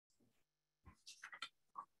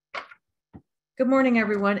Good morning,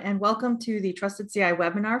 everyone, and welcome to the Trusted CI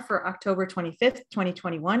webinar for October 25th,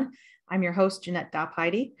 2021. I'm your host, Jeanette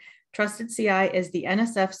Dopp-Heide. Trusted CI is the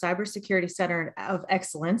NSF Cybersecurity Center of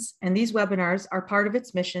Excellence, and these webinars are part of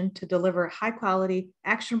its mission to deliver high-quality,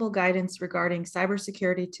 actionable guidance regarding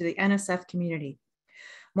cybersecurity to the NSF community.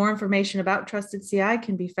 More information about Trusted CI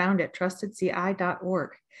can be found at trustedci.org.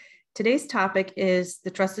 Today's topic is the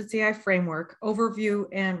Trusted CI Framework, Overview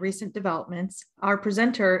and Recent Developments. Our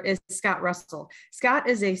presenter is Scott Russell. Scott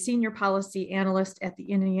is a Senior Policy Analyst at the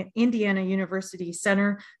Indiana University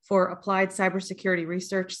Center for Applied Cybersecurity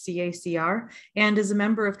Research, CACR, and is a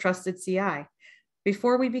member of Trusted CI.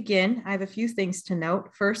 Before we begin, I have a few things to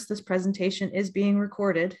note. First, this presentation is being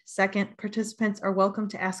recorded. Second, participants are welcome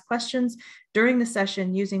to ask questions during the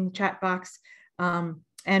session using the chat box.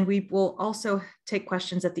 And we will also take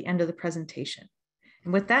questions at the end of the presentation.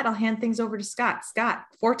 And with that, I'll hand things over to Scott. Scott,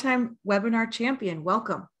 four-time webinar champion,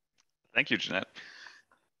 welcome. Thank you, Jeanette.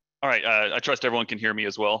 All right, I trust everyone can hear me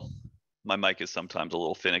as well. My mic is sometimes a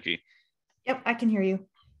little finicky. Yep, I can hear you.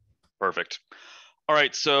 Perfect. All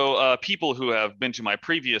right, so people who have been to my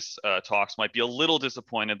previous talks might be a little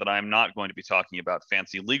disappointed that I'm not going to be talking about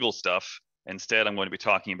fancy legal stuff. Instead, I'm going to be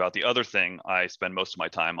talking about the other thing I spend most of my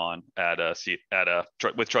time on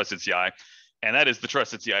with Trusted CI, and that is the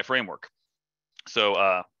Trusted CI framework.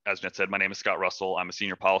 So as Jeanette said, my name is Scott Russell. I'm a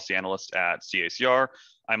Senior Policy Analyst at CACR.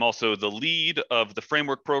 I'm also the lead of the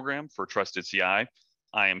framework program for Trusted CI.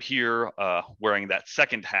 I am here wearing that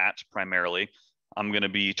second hat primarily. I'm going to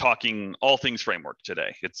be talking all things framework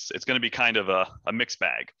today. It's going to be kind of a mixed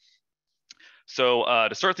bag. So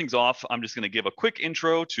to start things off, I'm just going to give a quick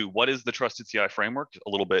intro to what is the Trusted CI framework, a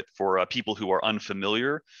little bit for people who are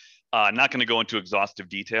unfamiliar. Not going to go into exhaustive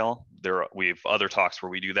detail. We have other talks where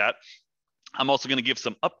we do that. I'm also going to give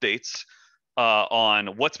some updates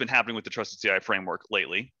on what's been happening with the Trusted CI framework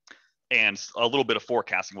lately, and a little bit of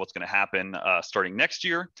forecasting what's going to happen starting next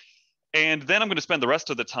year. And then I'm going to spend the rest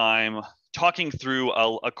of the time talking through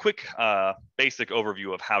a quick basic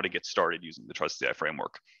overview of how to get started using the Trusted CI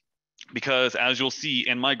framework. Because as you'll see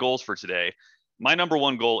in my goals for today, my number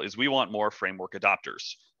one goal is we want more framework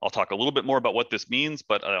adopters. I'll talk a little bit more about what this means,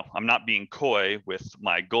 but I'm not being coy with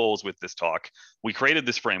my goals with this talk. We created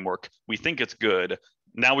this framework. We think it's good.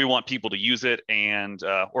 Now we want people to use it, and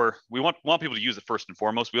or we want people to use it first and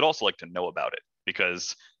foremost. We'd also like to know about it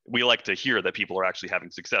because we like to hear that people are actually having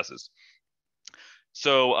successes.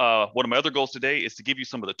 So one of my other goals today is to give you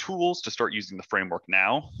some of the tools to start using the framework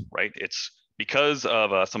now, right? It's because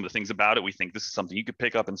of some of the things about it, we think this is something you could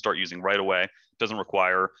pick up and start using right away. It doesn't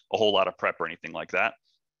require a whole lot of prep or anything like that.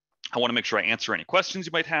 I want to make sure I answer any questions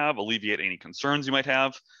you might have, alleviate any concerns you might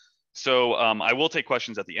have. So I will take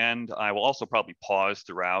questions at the end. I will also probably pause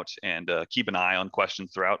throughout and keep an eye on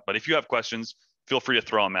questions throughout. But if you have questions, feel free to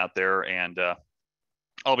throw them out there, and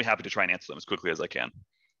I'll be happy to try and answer them as quickly as I can.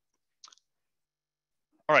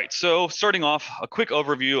 All right, so starting off, a quick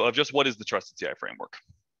overview of just what is the Trusted CI framework.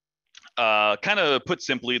 Kind of put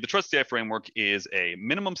simply, the Trusted CI framework is a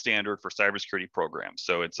minimum standard for cybersecurity programs.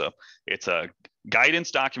 So it's a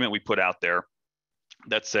guidance document we put out there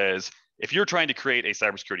that says, if you're trying to create a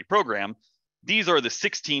cybersecurity program, these are the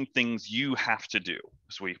 16 things you have to do.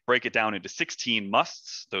 So we break it down into 16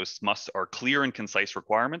 musts. Those musts are clear and concise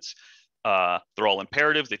requirements. They're all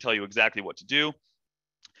imperatives. They tell you exactly what to do.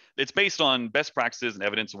 It's based on best practices and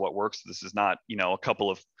evidence of what works. This is not, a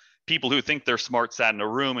couple of people who think they're smart sat in a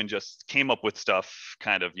room and just came up with stuff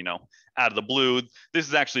kind of, out of the blue. This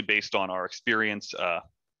is actually based on our experience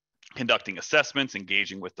conducting assessments,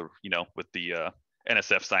 engaging with the,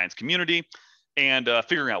 NSF science community, and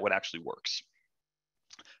figuring out what actually works.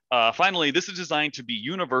 Finally, this is designed to be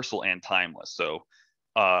universal and timeless. So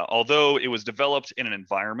although it was developed in an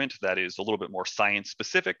environment that is a little bit more science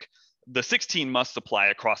specific, the 16 must apply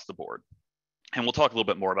across the board. And we'll talk a little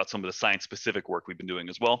bit more about some of the science-specific work we've been doing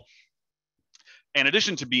as well. In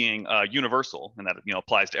addition to being universal, and that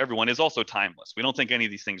applies to everyone, is also timeless. We don't think any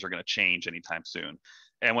of these things are going to change anytime soon.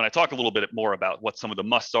 And when I talk a little bit more about what some of the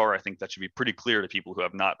musts are, I think that should be pretty clear to people who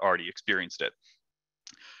have not already experienced it.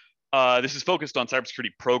 This is focused on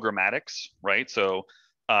cybersecurity programmatics, right? So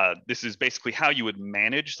this is basically how you would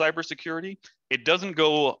manage cybersecurity. It doesn't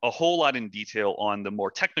go a whole lot in detail on the more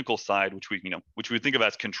technical side, which we think of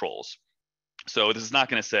as controls. So this is not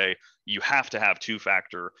going to say you have to have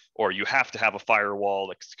two-factor or you have to have a firewall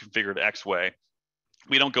that's configured X way.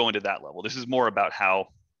 We don't go into that level. This is more about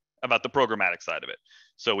the programmatic side of it.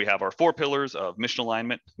 So we have our 4 pillars of mission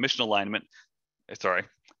alignment. Sorry,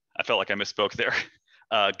 I felt like I misspoke there.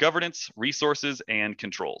 Governance, resources, and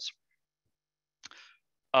controls.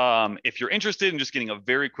 If you're interested in just getting a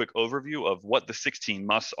very quick overview of what the 16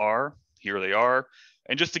 musts are, Here they are.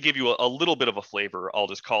 And just to give you a little bit of a flavor, I'll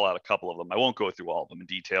just call out a couple of them. I won't go through all of them in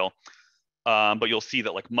detail, but you'll see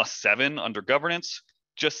that like must 7 under governance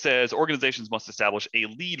just says organizations must establish a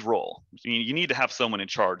lead role. You need to have someone in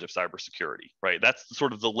charge of cybersecurity, right? That's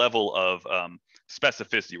sort of the level of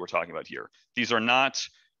specificity we're talking about here. These are not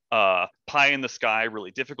pie in the sky,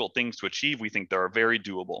 really difficult things to achieve. We think they are very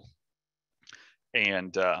doable.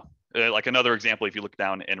 And like another example, if you look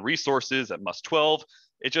down in resources at must 12,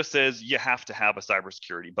 it just says you have to have a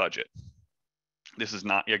cybersecurity budget. This is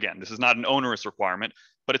not, again, this is not an onerous requirement,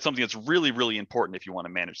 but it's something that's really, really important if you want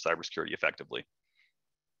to manage cybersecurity effectively.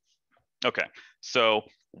 Okay, so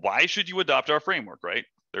why should you adopt our framework, right?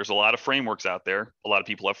 There's a lot of frameworks out there. A lot of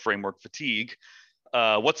people have framework fatigue.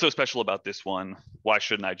 What's so special about this one? Why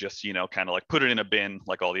shouldn't I just, kind of like put it in a bin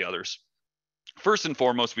like all the others? First and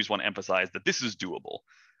foremost, we just want to emphasize that this is doable.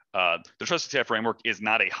 The Trusted CI framework is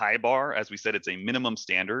not a high bar. As we said, it's a minimum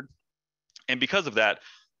standard. And because of that,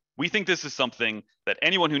 we think this is something that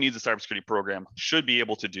anyone who needs a cybersecurity program should be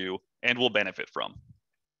able to do and will benefit from.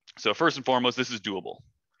 So first and foremost, this is doable.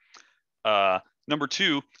 Number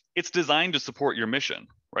 2, it's designed to support your mission,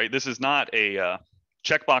 right? This is not a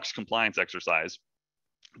checkbox compliance exercise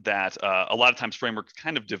that a lot of times frameworks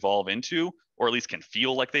kind of devolve into, or at least can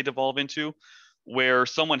feel like they devolve into, where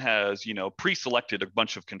someone has, pre-selected a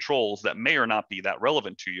bunch of controls that may or not be that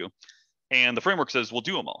relevant to you. And the framework says, we'll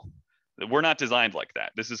do them all. We're not designed like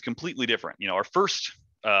that. This is completely different. Our first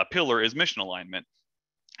pillar is mission alignment.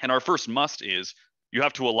 And our first must is you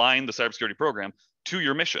have to align the cybersecurity program to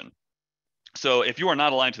your mission. So if you are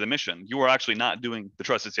not aligned to the mission, you are actually not doing the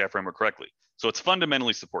Trusted CI framework correctly. So it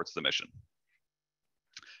fundamentally supports the mission.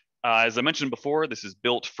 As I mentioned before, this is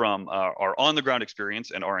built from our on-the-ground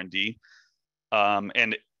experience and R&D.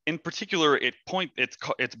 And in particular,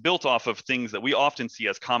 it's built off of things that we often see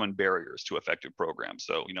as common barriers to effective programs.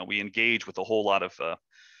 So, we engage with a whole lot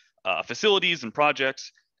of facilities and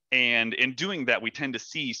projects. And in doing that, we tend to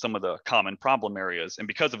see some of the common problem areas. And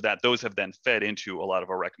because of that, those have then fed into a lot of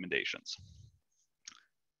our recommendations.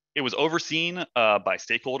 It was overseen by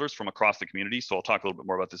stakeholders from across the community. So I'll talk a little bit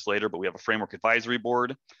more about this later, but we have a framework advisory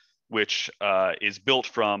board, which is built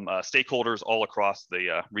from stakeholders all across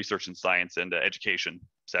the research and science and education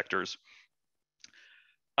sectors.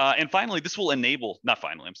 And finally, this will enable, not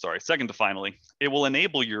finally, I'm sorry, second to finally, it will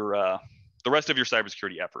enable your the rest of your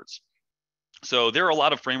cybersecurity efforts. So there are a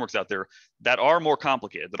lot of frameworks out there that are more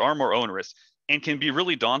complicated, that are more onerous, and can be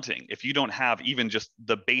really daunting if you don't have even just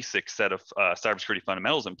the basic set of cybersecurity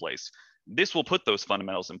fundamentals in place. This will put those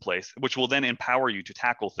fundamentals in place, which will then empower you to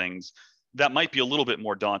tackle things that might be a little bit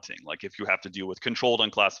more daunting, like if you have to deal with controlled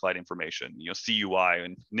unclassified information, CUI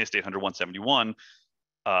and NIST 800-171,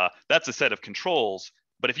 that's a set of controls.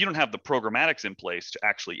 But if you don't have the programmatics in place to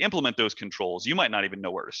actually implement those controls, you might not even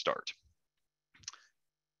know where to start.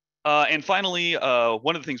 And finally,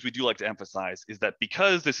 one of the things we do like to emphasize is that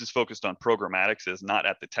because this is focused on programmatics, is not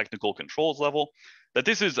at the technical controls level, that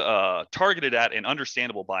this is targeted at and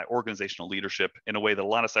understandable by organizational leadership in a way that a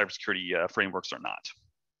lot of cybersecurity frameworks are not.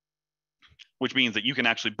 Which means that you can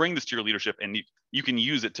actually bring this to your leadership and you can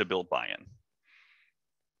use it to build buy-in.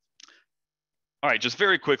 All right, just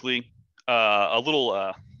very quickly, a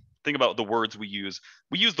little thing about the words we use.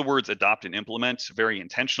 We use the words adopt and implement very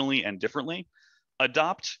intentionally and differently.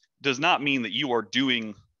 Adopt does not mean that you are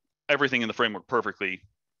doing everything in the framework perfectly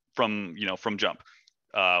from jump.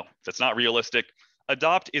 That's not realistic.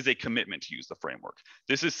 Adopt is a commitment to use the framework.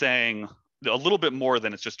 This is saying a little bit more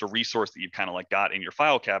than it's just a resource that you've kind of like got in your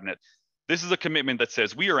file cabinet. This is a commitment that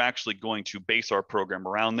says we are actually going to base our program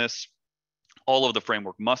around this. All of the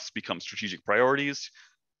framework must become strategic priorities.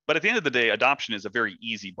 But at the end of the day, adoption is a very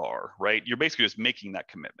easy bar, right? You're basically just making that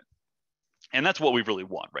commitment. And that's what we really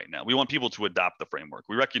want right now. We want people to adopt the framework.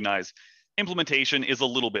 We recognize implementation is a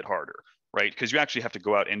little bit harder, right? Because you actually have to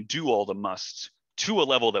go out and do all the musts to a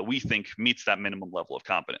level that we think meets that minimum level of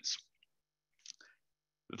competence.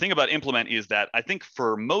 The thing about implement is that I think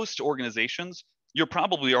for most organizations, you're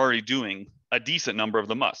probably already doing a decent number of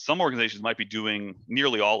the musts. Some organizations might be doing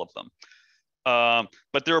nearly all of them.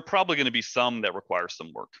 But there are probably going to be some that require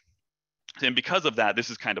some work. And because of that, this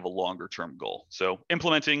is kind of a longer term goal. So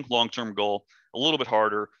implementing long-term goal, a little bit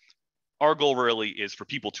harder. Our goal really is for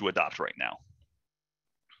people to adopt right now.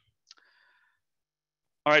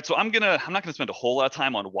 All right, so I'm not gonna spend a whole lot of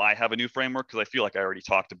time on why have a new framework, because I feel like I already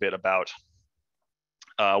talked a bit about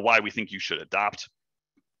why we think you should adopt.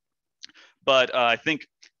 But I think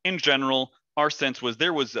in general, our sense was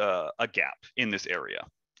there was a gap in this area.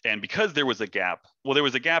 And because there was a gap,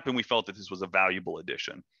 and we felt that this was a valuable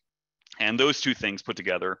addition. And those two things put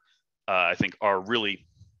together, I think, are really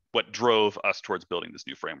what drove us towards building this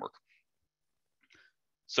new framework.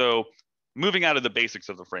 So moving out of the basics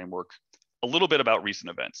of the framework, a little bit about recent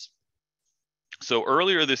events. So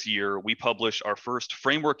earlier this year, we published our first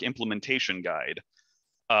framework implementation guide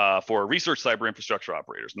for research cyber infrastructure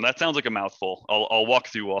operators. And that sounds like a mouthful. I'll walk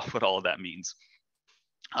through what all of that means.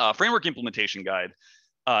 Framework implementation guide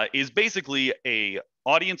is basically a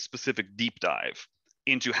audience-specific deep dive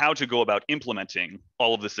into how to go about implementing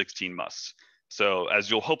all of the 16 musts. So as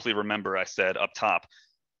you'll hopefully remember, I said up top,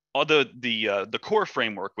 the core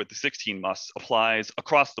framework with the 16 musts applies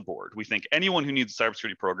across the board. We think anyone who needs a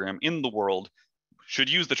cybersecurity program in the world should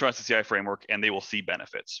use the Trusted CI framework and they will see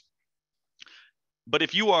benefits. But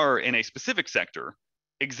if you are in a specific sector,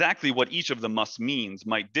 exactly what each of the musts means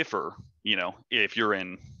might differ. You know, if you're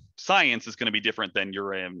in science, it's going to be different than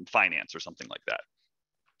you're in finance or something like that.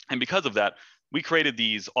 And because of that, we created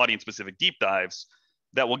these audience-specific deep dives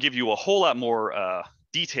that will give you a whole lot more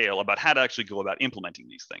detail about how to actually go about implementing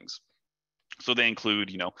these things. So they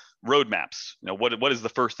include, you know, roadmaps. You know, what is the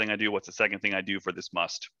first thing I do? What's the second thing I do for this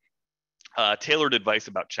must? Tailored advice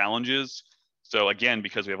about challenges. So again,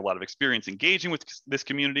 because we have a lot of experience engaging with this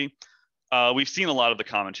community, we've seen a lot of the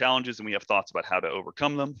common challenges and we have thoughts about how to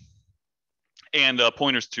overcome them. And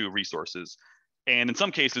pointers to resources. And in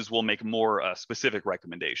some cases, we'll make more specific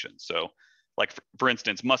recommendations. So like, for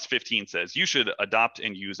instance, must 15 says you should adopt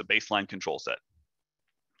and use a baseline control set.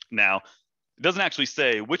 Now, it doesn't actually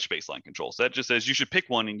say which baseline control set, it just says you should pick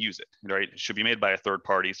one and use it, right? It should be made by a third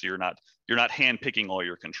party, so you're not hand picking all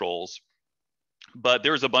your controls. But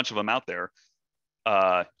there's a bunch of them out there.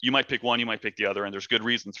 You might pick one, you might pick the other, and there's good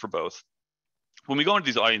reasons for both. When we go into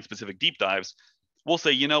these audience-specific deep dives, we'll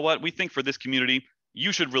say, you know what, we think for this community,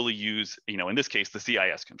 you should really use, you know, in this case, the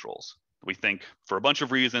CIS controls. We think for a bunch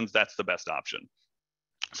of reasons, that's the best option.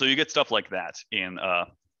 So you get stuff like that in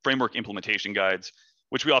framework implementation guides,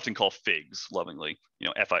 which we often call FIGs, lovingly,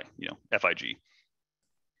 FIG.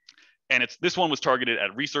 And this one was targeted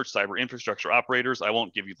at research cyber infrastructure operators. I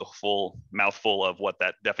won't give you the full mouthful of what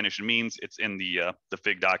that definition means. It's in the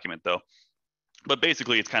FIG document though. But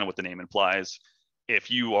basically it's kind of what the name implies.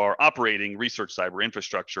 If you are operating research cyber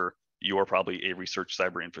infrastructure, you are probably a research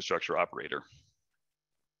cyber infrastructure operator.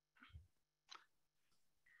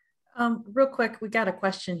 Real quick, we got a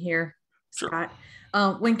question here, Sure.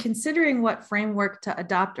 Scott. When considering what framework to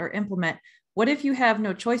adopt or implement, what if you have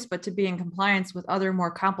no choice but to be in compliance with other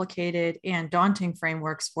more complicated and daunting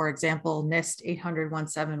frameworks, for example, NIST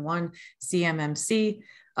 800-171, CMMC?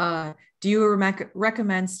 Do you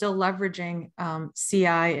recommend still leveraging CI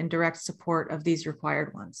and direct support of these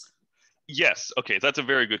required ones? Yes. Okay, that's a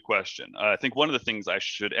very good question. I think one of the things I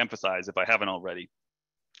should emphasize, if I haven't already,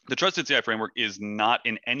 the Trusted CI framework is not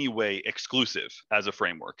in any way exclusive as a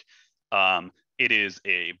framework. It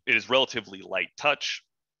is relatively light touch.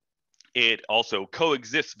 It also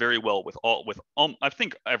coexists very well with I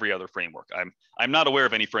think every other framework. I'm not aware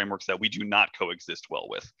of any frameworks that we do not coexist well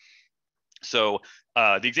with. So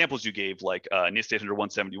the examples you gave, like NIST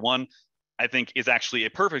 800-171, I think is actually a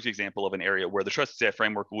perfect example of an area where the Trusted CI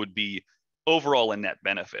framework would be overall a net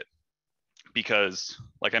benefit. Because,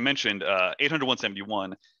 like I mentioned,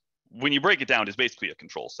 800-171, when you break it down, is basically a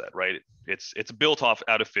control set, right? It's built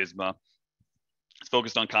out of FISMA. It's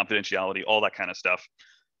focused on confidentiality, all that kind of stuff.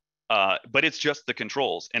 But it's just the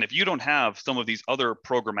controls. And if you don't have some of these other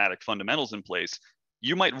programmatic fundamentals in place,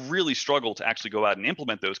 you might really struggle to actually go out and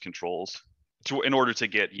implement those controls in order to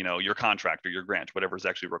get, you know, your contract or your grant, whatever is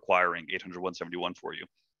actually requiring 800-171 for you.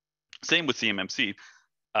 Same with CMMC.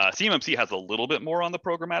 CMMC has a little bit more on the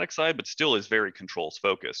programmatic side, but still is very controls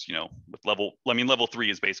focused. You know, with level 3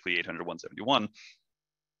 is basically 800-171.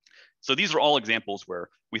 So these are all examples where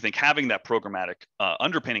we think having that programmatic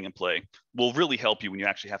underpinning in play will really help you when you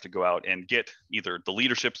actually have to go out and get either the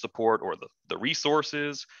leadership support or the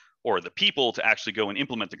resources or the people to actually go and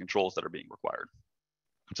implement the controls that are being required.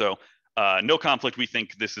 So no conflict. We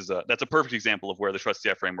think that's a perfect example of where the Trusted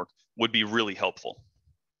CI framework would be really helpful.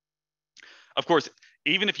 Of course,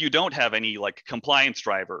 even if you don't have any like compliance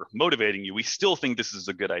driver motivating you, we still think this is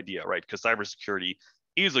a good idea, right? Because cybersecurity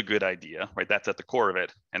is a good idea, right? That's at the core of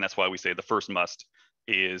it. And that's why we say the first must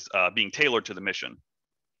is being tailored to the mission.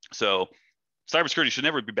 So cybersecurity should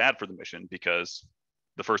never be bad for the mission, because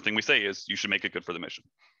the first thing we say is you should make it good for the mission.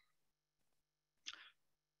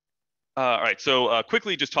 All right, so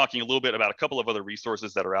quickly just talking a little bit about a couple of other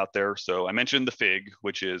resources that are out there. So I mentioned the FIG,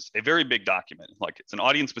 which is a very big document. Like, it's an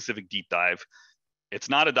audience-specific deep dive. It's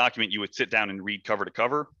not a document you would sit down and read cover to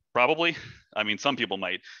cover, probably. I mean, some people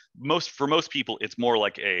might. For most people, it's more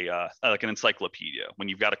like like an encyclopedia. When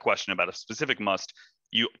you've got a question about a specific must,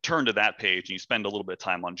 you turn to that page and you spend a little bit of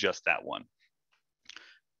time on just that one.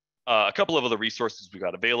 A couple of other resources we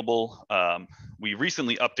got available. We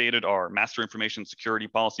recently updated our Master Information Security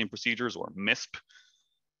Policy and Procedures, or MISP,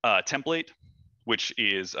 template, which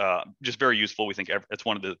is just very useful. We think it's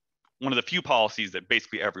one of the few policies that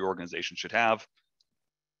basically every organization should have.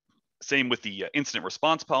 Same with the incident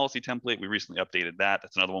response policy template. We recently updated that.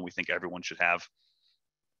 That's another one we think everyone should have.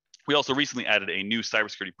 We also recently added a new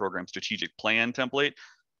cybersecurity program strategic plan template.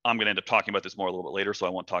 I'm going to end up talking about this more a little bit later, so I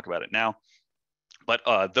won't talk about it now.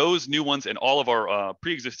 But those new ones and all of our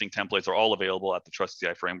pre-existing templates are all available at the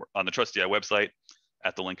TrustedCI framework on the TrustedCI website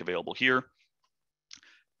at the link available here.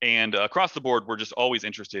 And across the board, we're just always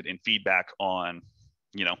interested in feedback on,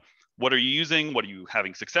 what are you using? What are you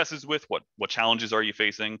having successes with? What challenges are you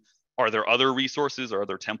facing? Are there other resources or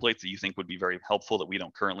other templates that you think would be very helpful that we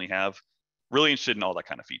don't currently have? Really interested in all that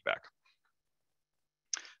kind of feedback.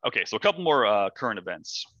 Okay, so a couple more current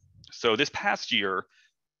events. So this past year,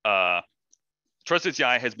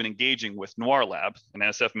 TrustedCI has been engaging with Noir Lab, an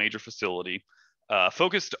NSF major facility,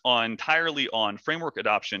 focused entirely on framework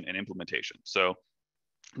adoption and implementation. So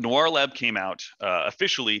Noir Lab came out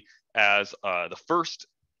officially as the first,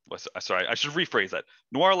 sorry, I should rephrase that.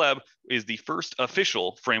 Noir Lab is the first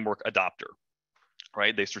official framework adopter,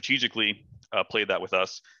 right? They strategically played that with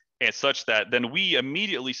us, and such that then we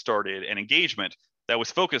immediately started an engagement that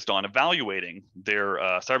was focused on evaluating their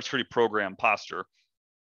cybersecurity program posture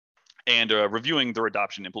and reviewing their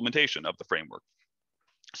adoption implementation of the framework.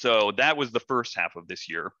 So that was the first half of this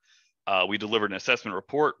year. We delivered an assessment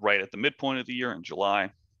report right at the midpoint of the year in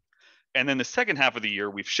July. And then the second half of the year,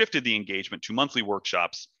 we've shifted the engagement to monthly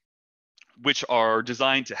workshops, which are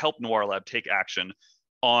designed to help Noir Lab take action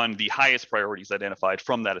on the highest priorities identified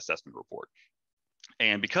from that assessment report.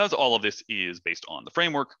 And because all of this is based on the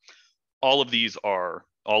framework, all of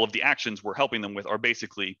the actions we're helping them with are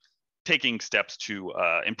basically taking steps to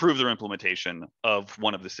improve their implementation of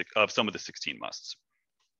some of the 16 musts.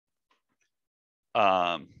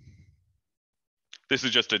 This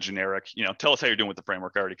is just a generic, tell us how you're doing with the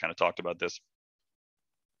framework. I already kind of talked about this.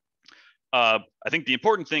 I think the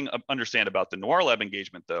important thing to understand about the Noir Lab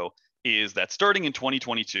engagement, though, is that starting in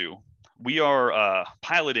 2022, we are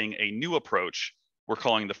piloting a new approach we're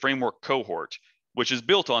calling the framework cohort, which is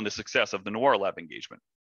built on the success of the Noir Lab engagement.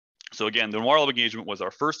 So again, the Noir Lab engagement was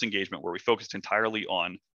our first engagement where we focused entirely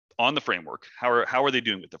on the framework. How are they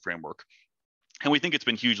doing with the framework? And we think it's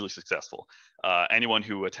been hugely successful. Anyone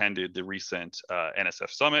who attended the recent NSF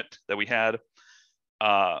summit that we had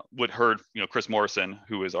would heard, Chris Morrison,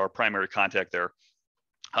 who is our primary contact there,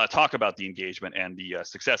 talk about the engagement and the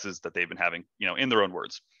successes that they've been having, in their own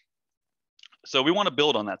words. So we want to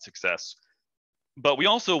build on that success, but we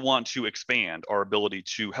also want to expand our ability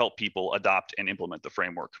to help people adopt and implement the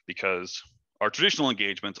framework, because our traditional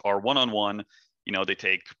engagements are one-on-one. They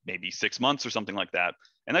take maybe 6 months or something like that,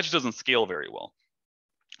 and that just doesn't scale very well.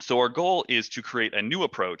 So our goal is to create a new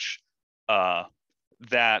approach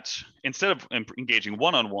that, instead of engaging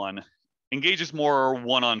one-on-one, engages more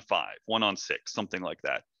 1-on-5, 1-on-6, something like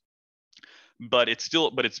that. But it's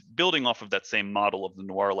building off of that same model of the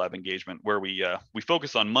Noir Lab engagement, where we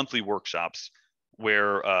focus on monthly workshops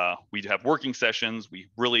where we have working sessions. We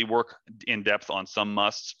really work in depth on some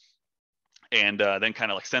musts, and then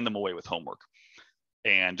kind of like send them away with homework.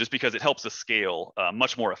 And just because it helps us scale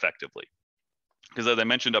much more effectively. Because as I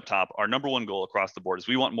mentioned up top, our number one goal across the board is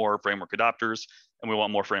we want more framework adopters and we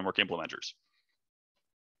want more framework implementers.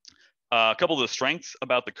 A couple of the strengths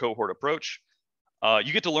about the cohort approach: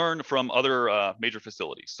 you get to learn from other major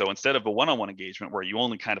facilities. So instead of a one-on-one engagement where you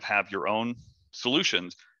only kind of have your own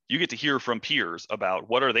solutions, you get to hear from peers about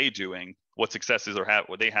what are they doing, what successes are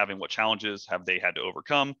they having, what challenges have they had to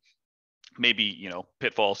overcome, maybe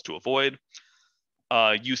pitfalls to avoid.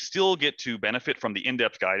 You still get to benefit from the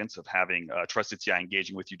in-depth guidance of having TrustedCI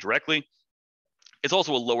engaging with you directly. It's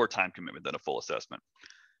also a lower time commitment than a full assessment.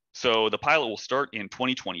 So the pilot will start in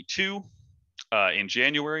 2022 in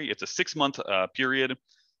January. It's a 6-month period.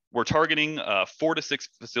 We're targeting 4 to 6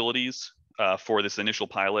 facilities for this initial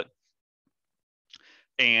pilot.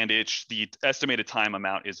 And the estimated time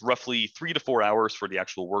amount is roughly 3 to 4 hours for the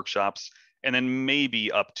actual workshops, and then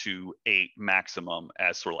maybe up to 8 maximum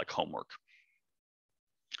as sort of like homework.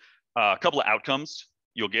 A couple of outcomes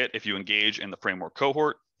you'll get if you engage in the framework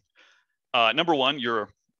cohort. Number one, your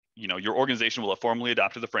organization will have formally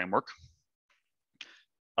adopted the framework.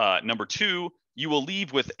 Number two, you will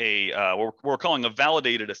leave with what we're calling a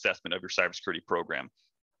validated assessment of your cybersecurity program,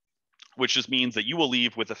 which just means that you will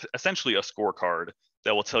leave with essentially a scorecard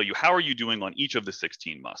that will tell you how are you doing on each of the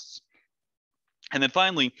 16 musts. And then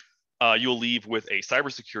finally, you'll leave with a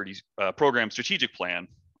cybersecurity program strategic plan.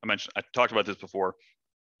 I talked about this before,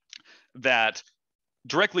 that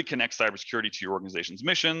directly connects cybersecurity to your organization's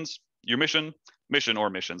missions, your mission or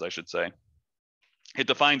missions, I should say. It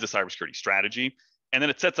defines a cybersecurity strategy, and then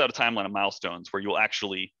it sets out a timeline of milestones where you'll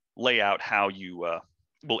actually lay out how you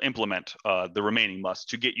will implement the remaining musts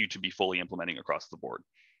to get you to be fully implementing across the board.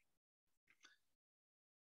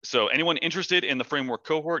 So anyone interested in the framework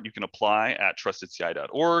cohort, you can apply at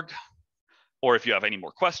trustedci.org. Or if you have any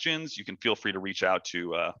more questions, you can feel free to reach out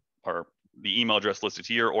to the email address listed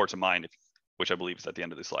here or to mine, which I believe is at the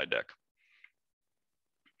end of the slide deck.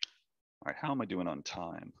 All right, how am I doing on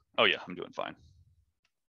time? Oh yeah, I'm doing fine.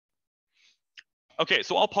 Okay,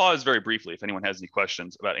 so I'll pause very briefly if anyone has any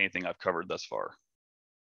questions about anything I've covered thus far.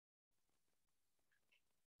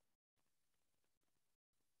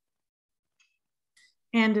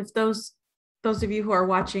 And if those of you who are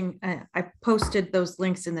watching, I posted those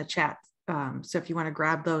links in the chat. So if you want to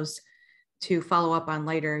grab those to follow up on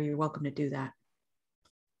later, you're welcome to do that.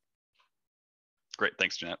 Great,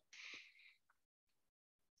 thanks, Jeanette.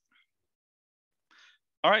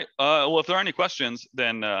 All right, well, if there are any questions,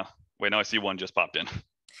 then, wait, now I see one just popped in.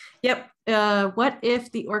 Yep, what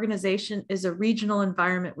if the organization is a regional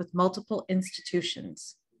environment with multiple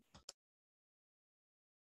institutions?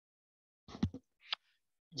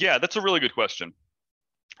 Yeah, that's a really good question.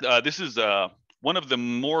 This is one of the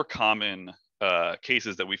more common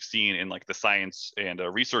cases that we've seen in like the science and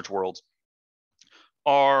research worlds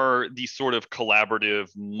are these sort of collaborative,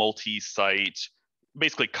 multi-site,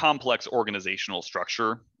 basically complex organizational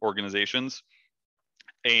structure organizations.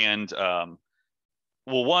 And well,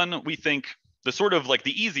 one, we think the sort of like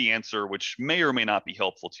the easy answer, which may or may not be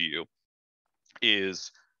helpful to you,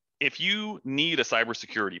 is if you need a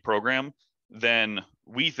cybersecurity program, then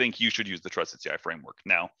we think you should use the Trusted CI framework.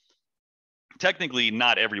 Now, technically,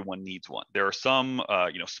 not everyone needs one. There are some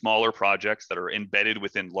smaller projects that are embedded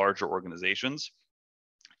within larger organizations.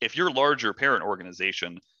 If your larger parent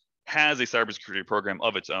organization has a cybersecurity program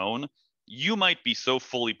of its own, you might be so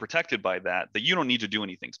fully protected by that you don't need to do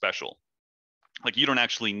anything special. Like you don't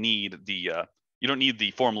actually need the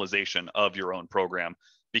formalization of your own program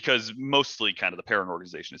because mostly kind of the parent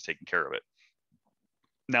organization is taking care of it.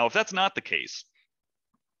 Now, if that's not the case,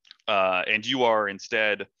 and you are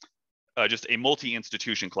instead just a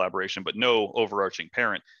multi-institution collaboration, but no overarching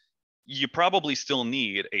parent, you probably still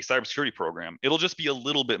need a cybersecurity program. It'll just be a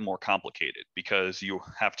little bit more complicated because you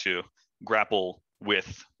have to grapple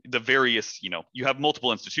with the various, you have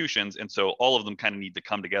multiple institutions, and so all of them kind of need to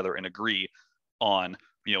come together and agree on,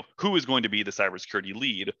 who is going to be the cybersecurity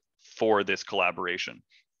lead for this collaboration.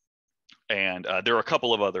 And there are a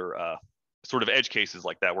couple of other sort of edge cases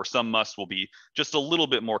like that where some musts will be just a little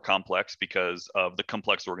bit more complex because of the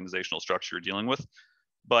complex organizational structure you're dealing with.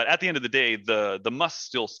 But at the end of the day, the musts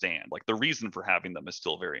still stand. Like the reason for having them is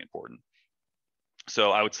still very important. So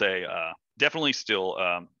I would say definitely still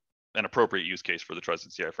an appropriate use case for the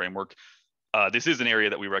Trusted CI framework. This is an area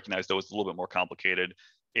that we recognize, though, it's a little bit more complicated.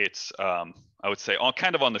 It's, I would say,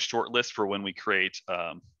 kind of on the short list for when we create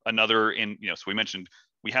another so we mentioned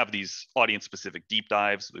we have these audience-specific deep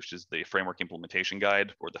dives, which is the Framework Implementation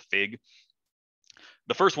Guide, or the FIG.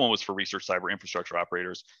 The first one was for research cyber infrastructure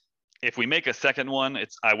operators. If we make a second one,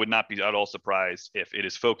 I would not be at all surprised if it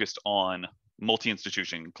is focused on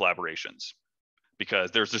multi-institution collaborations,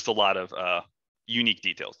 because there's just a lot of unique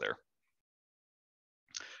details there.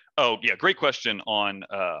 Oh yeah, great question on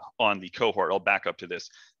the cohort. I'll back up to this.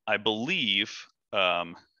 I believe,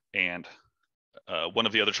 and one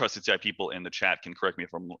of the other Trusted CI people in the chat can correct me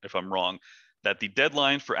if I'm wrong, that the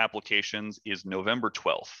deadline for applications is November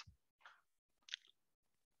 12th.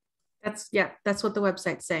 That's what the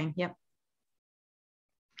website's saying. Yep.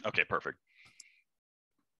 Okay, perfect.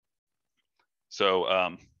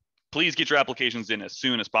 So please get your applications in as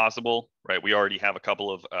soon as possible, right? We already have a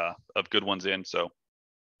couple of good ones in, so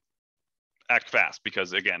act fast,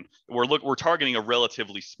 because again, we're targeting a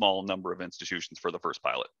relatively small number of institutions for the first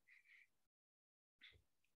pilot.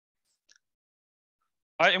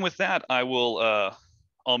 All right, and with that,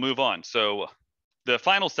 I'll move on. So the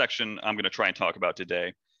final section I'm going to try and talk about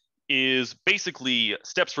today is basically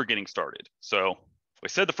steps for getting started. So I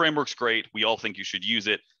said the framework's great. We all think you should use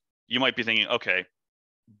it. You might be thinking, okay,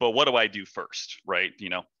 but what do I do first, right?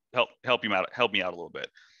 Help me out a little bit.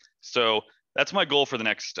 So that's my goal for the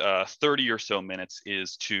next 30 or so minutes,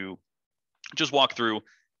 is to just walk through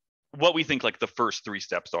what we think like the first 3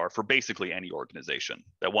 steps are for basically any organization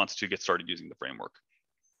that wants to get started using the framework.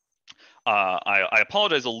 I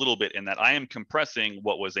apologize a little bit in that I am compressing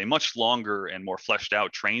what was a much longer and more fleshed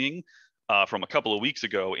out training from a couple of weeks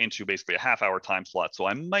ago into basically a half-hour time slot. So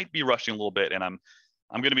I might be rushing a little bit, and I'm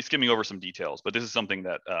going to be skimming over some details. But this is something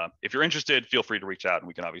that if you're interested, feel free to reach out, and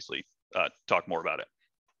we can obviously talk more about it.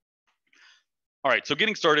 All right, so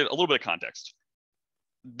getting started, a little bit of context.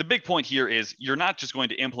 The big point here is you're not just going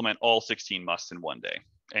to implement all 16 musts in one day,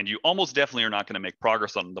 and you almost definitely are not going to make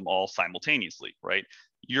progress on them all simultaneously, right?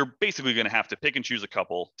 You're basically going to have to pick and choose a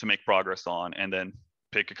couple to make progress on, and then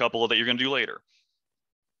pick a couple that you're going to do later.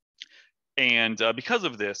 And because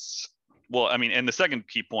of this, well, I mean, and the second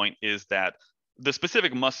key point is that the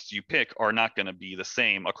specific musts you pick are not going to be the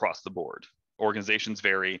same across the board. Organizations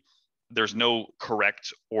vary. There's no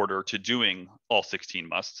correct order to doing all 16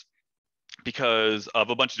 musts, because of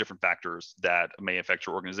a bunch of different factors that may affect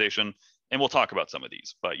your organization. And we'll talk about some of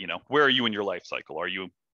these, but where are you in your life cycle? Are you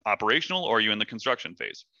operational or are you in the construction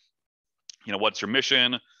phase? What's your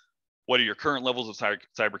mission? What are your current levels of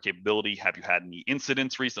cyber capability? Have you had any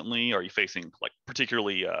incidents recently? Are you facing like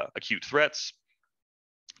particularly acute threats?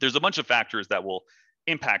 There's a bunch of factors that will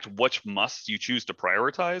impact which musts you choose to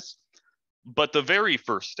prioritize, but the very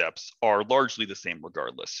first steps are largely the same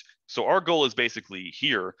regardless. So our goal is basically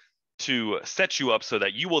here to set you up so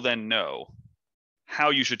that you will then know how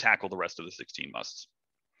you should tackle the rest of the 16 musts.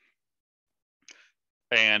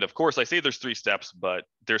 And of course, I say there's 3 steps, but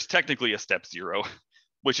there's technically a step 0,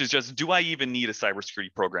 which is just, do I even need a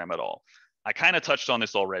cybersecurity program at all? I kind of touched on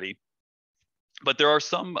this already, but there are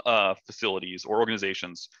some facilities or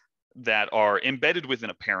organizations that are embedded within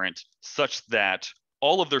a parent such that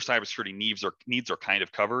all of their cybersecurity needs are kind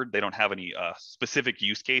of covered. They don't have any specific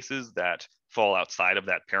use cases that fall outside of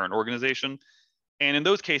that parent organization. And in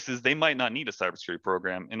those cases, they might not need a cybersecurity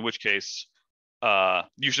program, in which case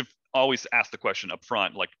you should always ask the question up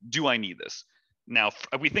front, like, do I need this? Now,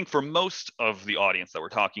 we think for most of the audience that we're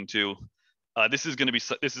talking to, this is going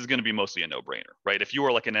to be mostly a no-brainer, right? If you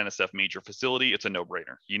are like an NSF major facility, it's a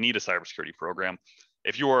no-brainer. You need a cybersecurity program.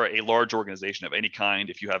 If you are a large organization of any kind,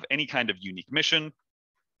 if you have any kind of unique mission,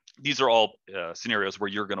 these are all scenarios where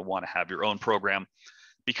you're going to want to have your own program,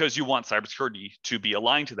 because you want cybersecurity to be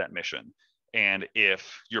aligned to that mission. And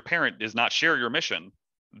if your parent does not share your mission,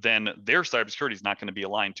 then their cybersecurity is not going to be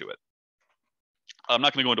aligned to it. I'm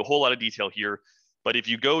not going to go into a whole lot of detail here, but if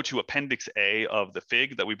you go to Appendix A of the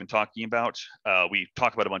FIG that we've been talking about, we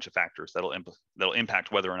talk about a bunch of factors that'll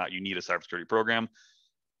impact whether or not you need a cybersecurity program.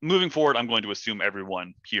 Moving forward, I'm going to assume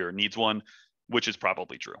everyone here needs one, which is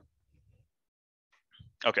probably true.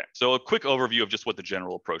 Okay, so a quick overview of just what the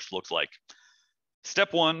general approach looks like.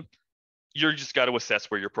 Step 1, you're just got to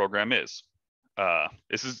assess where your program is.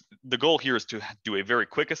 The goal here is to do a very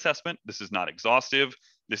quick assessment. This is not exhaustive.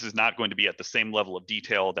 This is not going to be at the same level of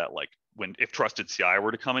detail that, like, if Trusted CI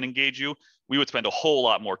were to come and engage you, we would spend a whole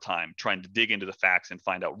lot more time trying to dig into the facts and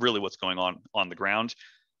find out really what's going on the ground.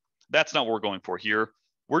 That's not what we're going for here.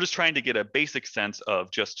 We're just trying to get a basic sense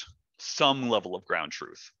of just some level of ground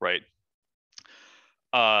truth, right?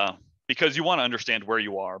 Because you want to understand where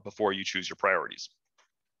you are before you choose your priorities.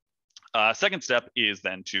 Second step is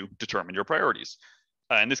then to determine your priorities.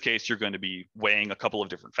 In this case, you're going to be weighing a couple of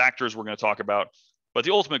different factors we're going to talk about, but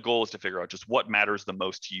the ultimate goal is to figure out just what matters the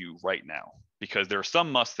most to you right now, because there are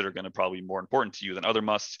some musts that are going to probably be more important to you than other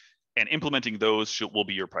musts, and implementing those will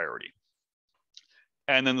be your priority.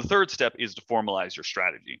 And then the third step is to formalize your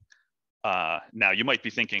strategy. Now, you might be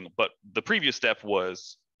thinking, but the previous step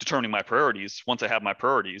was determining my priorities. Once I have my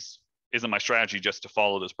priorities, isn't my strategy just to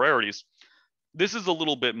follow those priorities? This is a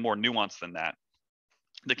little bit more nuanced than that.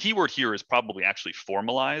 The key word here is probably actually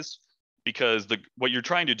formalize, because what you're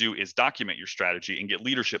trying to do is document your strategy and get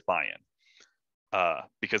leadership buy-in.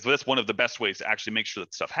 Because that's one of the best ways to actually make sure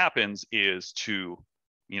that stuff happens is to,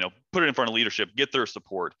 put it in front of leadership, get their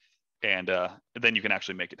support, and then you can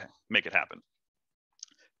actually make it happen.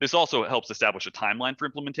 This also helps establish a timeline for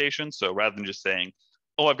implementation. So rather than just saying,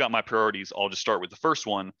 oh, I've got my priorities, I'll just start with the first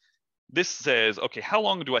one. This says, okay, how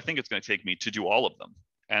long do I think it's going to take me to do all of them?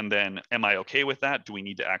 And then, am I okay with that? Do we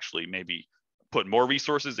need to actually maybe put more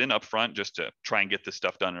resources in upfront just to try and get this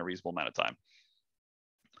stuff done in a reasonable amount of time?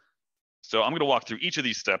 So I'm going to walk through each of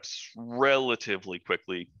these steps relatively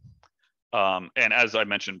quickly. And as I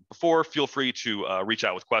mentioned before, feel free to reach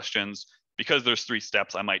out with questions. Because there's 3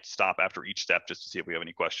 steps, I might stop after each step just to see if we have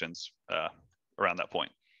any questions around that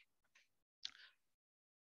point.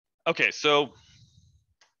 Okay, so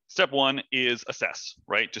step 1 is assess,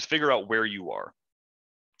 right? Just figure out where you are.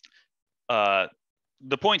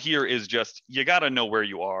 The point here is just, you got to know where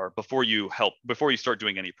you are before you start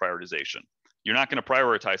doing any prioritization. You're not going to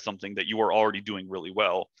prioritize something that you are already doing really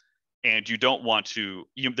well, and you don't want to.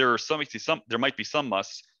 There might be some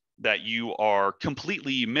musts that you are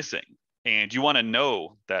completely missing, and you want to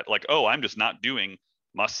know that, like, oh, I'm just not doing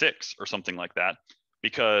must 6 or something like that,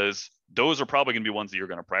 because those are probably going to be ones that you're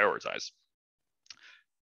going to prioritize.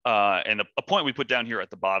 And a point we put down here at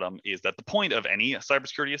the bottom is that the point of any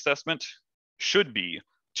cybersecurity assessment should be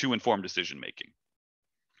to inform decision making.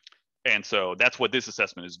 And so that's what this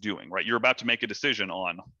assessment is doing, right? You're about to make a decision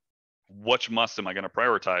on which must am I going to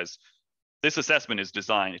prioritize. This assessment is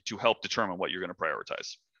designed to help determine what you're going to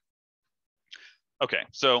prioritize. Okay,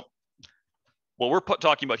 so what we're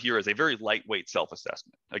talking about here is a very lightweight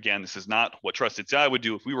self-assessment. Again, this is not what Trusted CI would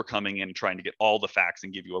do if we were coming in and trying to get all the facts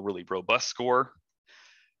and give you a really robust score.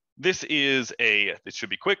 This is it should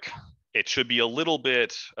be quick. It should be a little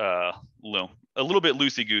bit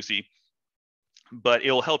loosey-goosey, but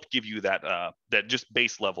it'll help give you that just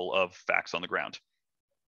base level of facts on the ground.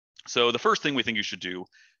 So the first thing we think you should do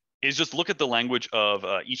is just look at the language of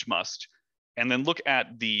each must, and then look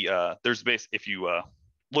at the if you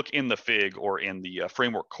look in the FIG or in the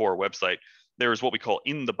Framework Core website, there's what we call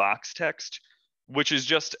in the box text, which is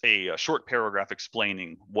just a short paragraph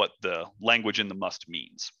explaining what the language in the must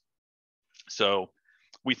means. So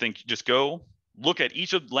we think just go look at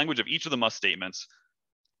language of each of the must statements,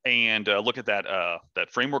 and look at that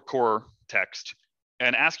Framework Core text,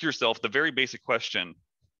 and ask yourself the very basic question: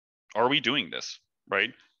 are we doing this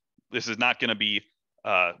right? This is not going to be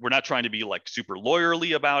we're not trying to be like super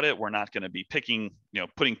lawyerly about it. We're not going to be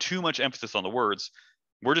putting too much emphasis on the words.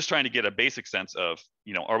 We're just trying to get a basic sense of,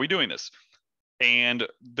 are we doing this? And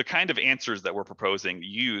the kind of answers that we're proposing to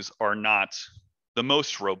use are not the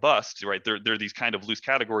most robust, right? They're these kind of loose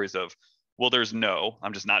categories of, well, there's no,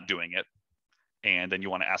 I'm just not doing it. And then you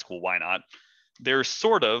want to ask, well, why not? There's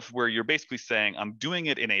sort of where you're basically saying, I'm doing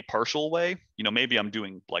it in a partial way. Maybe I'm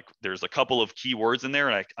doing there's a couple of keywords in there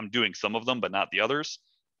and I'm doing some of them, but not the others.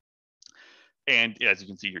 And as you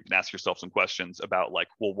can see, you can ask yourself some questions about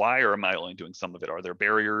well, why am I only doing some of it? Are there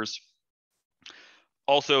barriers?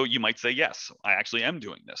 Also, you might say, yes, I actually am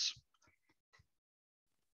doing this.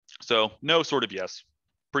 So no, sort of yes,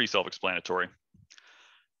 pretty self-explanatory.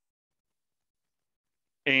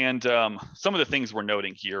 And some of the things we're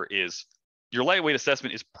noting here is your lightweight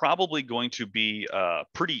assessment is probably going to be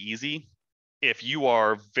pretty easy if you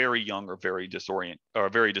are very young or very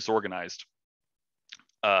disorganized,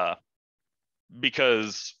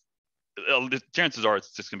 because the chances are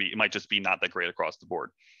it's just gonna be, it might just be not that great across the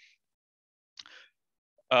board.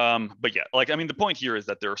 But yeah, the point here is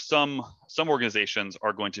that there are some organizations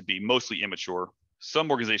are going to be mostly immature.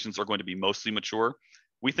 Some organizations are going to be mostly mature.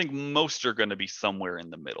 We think most are going to be somewhere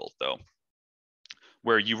in the middle, though,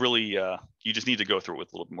 where you really you just need to go through it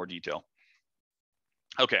with a little bit more detail.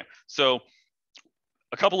 Okay, so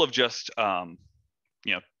a couple of just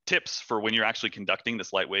tips for when you're actually conducting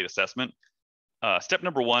this lightweight assessment. Step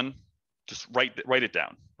number one, just write it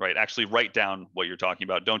down. Right, actually write down what you're talking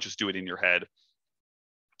about. Don't just do it in your head.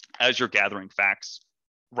 As you're gathering facts,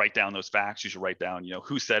 write down those facts. You should write down,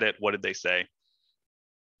 who said it, what did they say.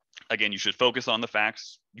 Again, you should focus on the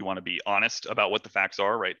facts. You want to be honest about what the facts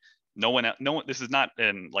are, right? No one. This is not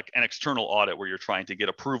an external audit where you're trying to get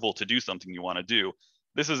approval to do something you want to do.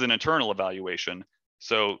 This is an internal evaluation.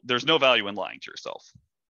 So there's no value in lying to yourself.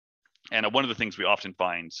 And one of the things we often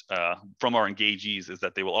find from our engagees is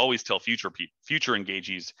that they will always tell future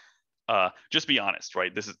engagees, just be honest,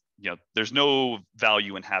 right? This is, there's no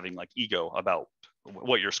value in having ego about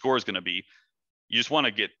what your score is going to be. You just want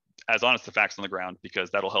to get as honest the facts on the ground,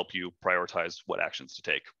 because that'll help you prioritize what actions to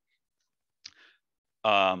take.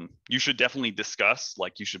 You should definitely discuss,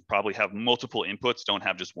 you should probably have multiple inputs. Don't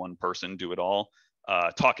have just one person do it all.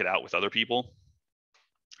 Talk it out with other people.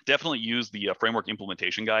 Definitely use the framework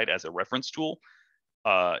implementation guide as a reference tool.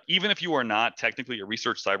 Even if you are not technically a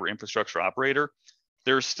research cyber infrastructure operator,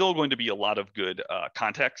 there's still going to be a lot of good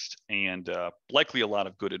context and likely a lot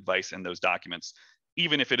of good advice in those documents,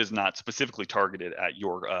 even if it is not specifically targeted at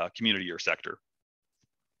your community or sector.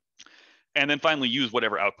 And then finally, use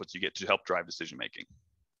whatever outputs you get to help drive decision-making.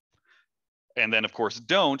 And then, of course,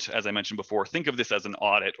 don't, as I mentioned before, think of this as an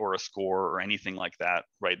audit or a score or anything like that,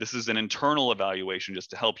 right? This is an internal evaluation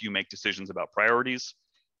just to help you make decisions about priorities.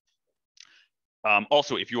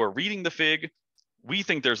 Also, if you are reading the FIG, we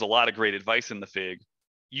think there's a lot of great advice in the FIG.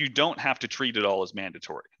 You don't have to treat it all as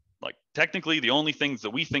mandatory. Technically, the only things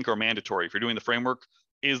that we think are mandatory if you're doing the framework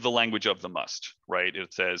is the language of the must, right?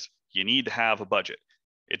 It says you need to have a budget.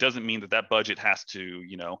 It doesn't mean that budget has to,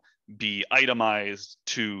 be itemized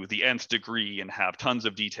to the nth degree and have tons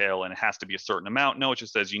of detail and it has to be a certain amount. No, it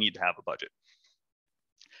just says you need to have a budget.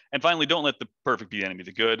 And finally, don't let the perfect be the enemy of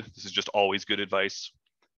the good. This is just always good advice.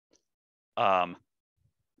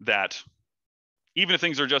 That even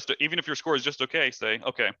if your score is just okay, say,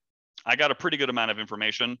 okay, I got a pretty good amount of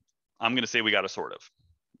information. I'm going to say we got a sort of.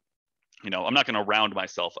 I'm not going to round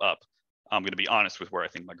myself up. I'm going to be honest with where I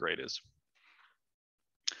think my grade is.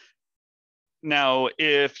 Now,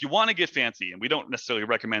 if you want to get fancy, and we don't necessarily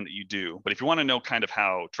recommend that you do, but if you want to know kind of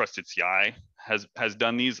how Trusted CI has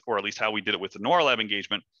done these, or at least how we did it with the NOIR Lab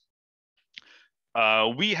engagement,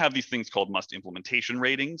 we have these things called must implementation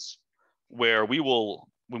ratings, where we will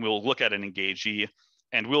look at an engagee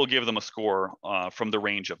and we'll give them a score from the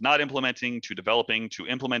range of not implementing to developing to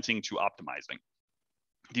implementing to optimizing.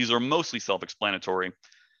 These are mostly self-explanatory,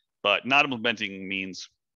 but not implementing means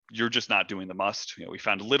you're just not doing the must. We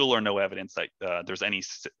found little or no evidence that there's any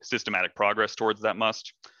systematic progress towards that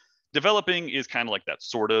must. Developing is kind of like that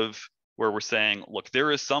sort of, where we're saying, look,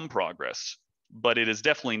 there is some progress, but it is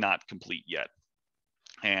definitely not complete yet.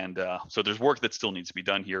 And so there's work that still needs to be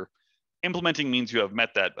done here. Implementing means you have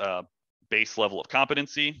met that base level of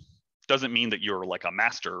competency. Doesn't mean that you're like a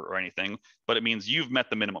master or anything, but it means you've met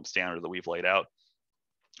the minimum standard that we've laid out.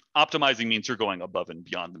 Optimizing means you're going above and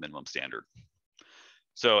beyond the minimum standard.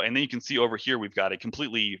 So, and then you can see over here, we've got a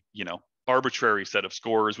completely, arbitrary set of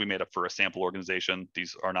scores we made up for a sample organization.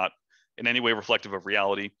 These are not in any way reflective of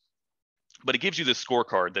reality, but it gives you this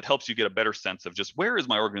scorecard that helps you get a better sense of just where is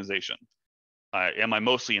my organization? Am I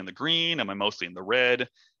mostly in the green? Am I mostly in the red?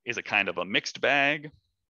 Is it kind of a mixed bag?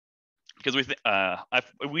 Because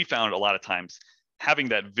we found a lot of times having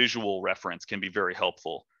that visual reference can be very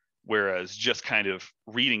helpful, whereas just kind of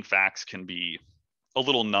reading facts can be a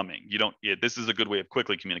little numbing. This is a good way of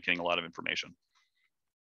quickly communicating a lot of information.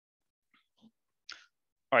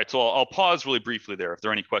 All right, so I'll pause really briefly there if there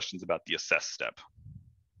are any questions about the assess step.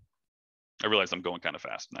 I realize I'm going kind of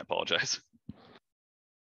fast and I apologize.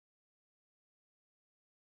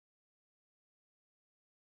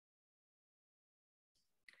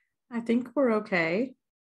 I think we're okay.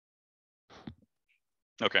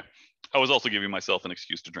 Okay. I was also giving myself an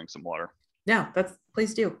excuse to drink some water. Yeah,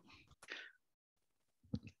 please do.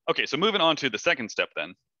 Okay, so moving on to the second step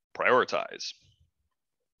then, prioritize.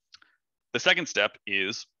 The second step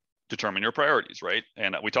is determine your priorities, right?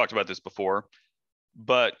 And we talked about this before,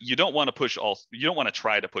 but you don't want to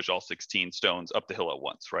try to push all 16 stones up the hill at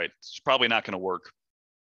once, right? It's probably not going to work.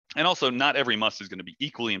 And also, not every must is going to be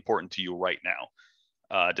equally important to you right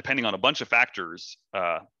now. Depending on a bunch of factors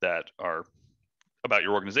that are about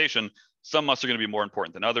your organization, some musts are going to be more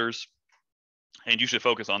important than others, and you should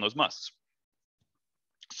focus on those musts.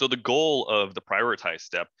 So the goal of the prioritize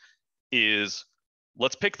step is,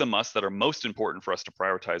 let's pick the musts that are most important for us to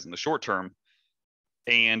prioritize in the short term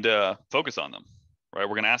and focus on them, right?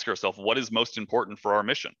 We're going to ask ourselves, what is most important for our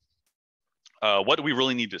mission? What do we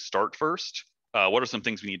really need to start first? What are some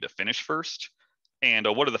things we need to finish first? And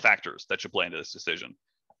what are the factors that should play into this decision?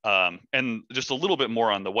 And just a little bit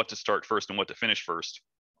more on the what to start first and what to finish first.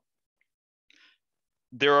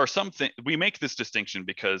 There are some things, we make this distinction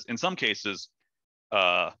because in some cases,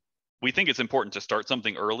 we think it's important to start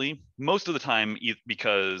something early, most of the time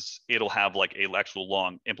because it'll have like a actual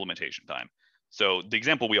long implementation time. So the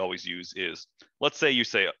example we always use is, let's say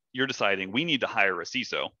you're deciding we need to hire a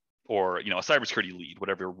CISO or a cybersecurity lead,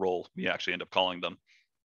 whatever role we actually end up calling them.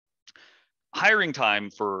 Hiring time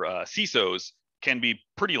for CISOs can be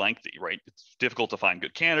pretty lengthy, right? It's difficult to find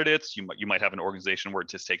good candidates. You might have an organization where it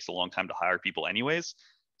just takes a long time to hire people anyways.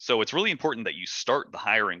 So it's really important that you start the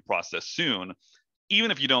hiring process soon,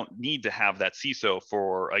 even if you don't need to have that CISO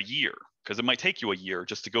for a year, because it might take you a year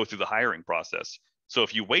just to go through the hiring process. So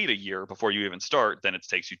if you wait a year before you even start, then it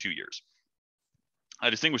takes you 2 years. I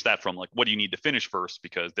distinguish that from like, what do you need to finish first?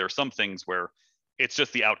 Because there are some things where it's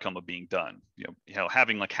just the outcome of being done.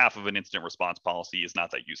 Having like half of an incident response policy is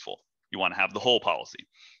not that useful. You want to have the whole policy.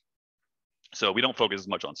 So we don't focus as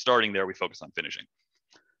much on starting there, we focus on finishing.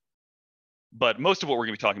 But most of what we're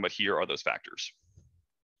going to be talking about here are those factors.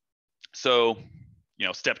 So,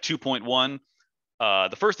 step 2.1,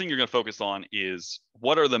 the first thing you're going to focus on is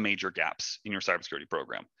what are the major gaps in your cybersecurity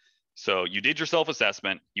program? So you did your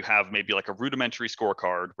self-assessment, you have maybe like a rudimentary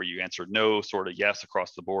scorecard where you answered no, sort of yes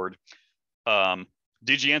across the board.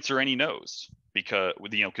 Did you answer any no's? Because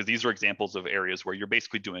these are examples of areas where you're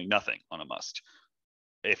basically doing nothing on a must.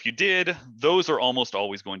 If you did, those are almost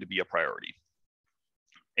always going to be a priority.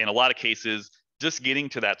 In a lot of cases, just getting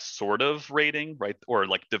to that sort of rating, right, or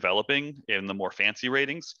like developing in the more fancy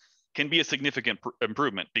ratings can be a significant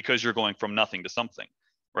improvement because you're going from nothing to something,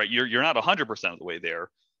 right? You're not 100% of the way there,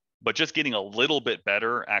 but just getting a little bit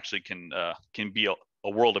better actually can be a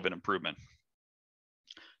world of an improvement.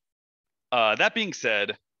 That being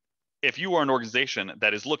said, if you are an organization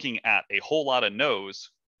that is looking at a whole lot of no's,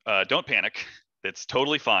 don't panic. It's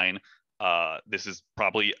totally fine. This is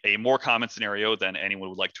probably a more common scenario than anyone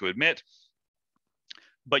would like to admit,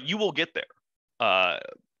 but you will get there.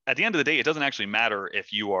 At the end of the day, it doesn't actually matter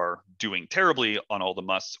if you are doing terribly on all the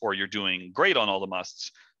musts or you're doing great on all the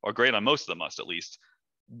musts. or great on most of the must at least,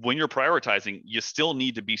 when you're prioritizing, you still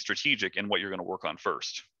need to be strategic in what you're going to work on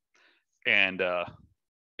first. And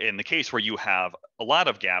in the case where you have a lot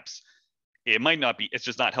of gaps, it might not be, it's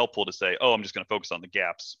just not helpful to say, oh, I'm just going to focus on the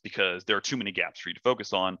gaps, because there are too many gaps for you to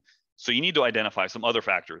focus on. So you need to identify some other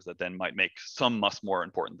factors that then might make some must more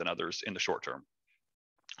important than others in the short term.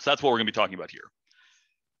 So that's what we're going to be talking about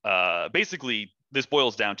here. Basically, this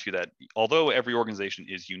boils down to that although every organization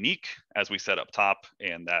is unique, as we said up top,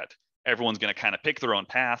 and that everyone's going to kind of pick their own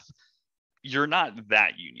path, you're not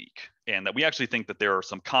that unique. And that we actually think that there are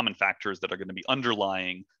some common factors that are going to be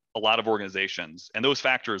underlying a lot of organizations. And those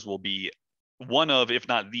factors will be one of, if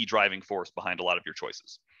not the driving force behind a lot of your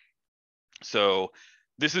choices. So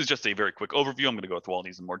this is just a very quick overview. I'm going to go through all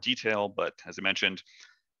these in more detail, but as I mentioned,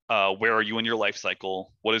 where are you in your life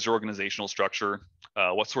cycle? What is your organizational structure?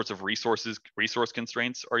 What sorts of resource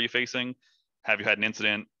constraints are you facing? Have you had an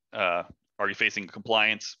incident? Are you facing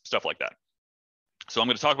compliance? Stuff like that. So I'm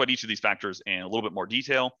going to talk about each of these factors in a little bit more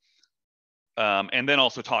detail, and then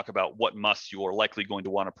also talk about what musts you are likely going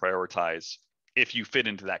to want to prioritize if you fit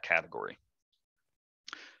into that category.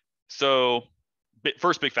 So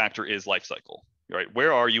first big factor is life cycle, right?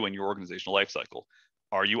 Where are you in your organizational life cycle?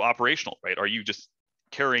 Are you operational, right? Are you just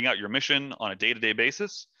carrying out your mission on a day-to-day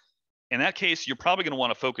basis? In that case, you're probably going to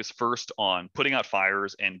want to focus first on putting out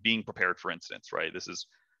fires and being prepared for incidents, right?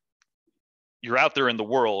 You're out there in the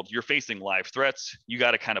world, you're facing live threats, you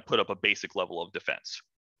got to kind of put up a basic level of defense.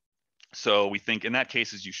 So we think in that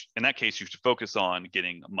case, you should focus on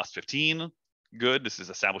getting must 15 good. This is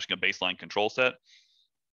establishing a baseline control set.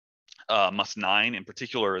 Must 9, in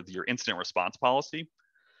particular, your incident response policy,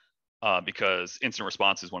 because incident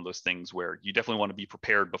response is one of those things where you definitely want to be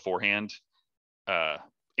prepared beforehand.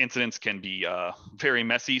 Incidents can be very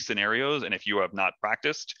messy scenarios, and if you have not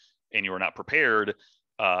practiced and you are not prepared,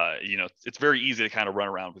 it's very easy to kind of run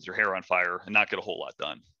around with your hair on fire and not get a whole lot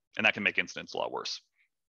done, and that can make incidents a lot worse.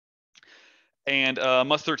 And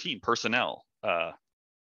must 13, personnel.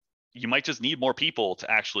 You might just need more people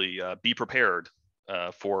to actually be prepared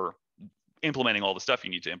for implementing all the stuff you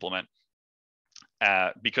need to implement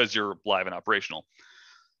because you're live and operational.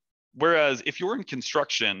 Whereas if you're in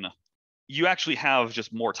construction, you actually have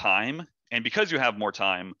just more time. And because you have more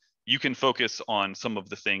time, you can focus on some of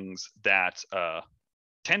the things that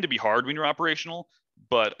tend to be hard when you're operational,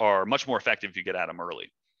 but are much more effective if you get at them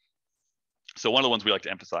early. So one of the ones we like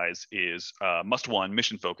to emphasize is must 1,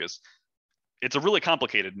 mission focus. It's a really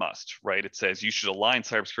complicated must, right? It says you should align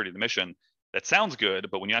cybersecurity to the mission. That sounds good,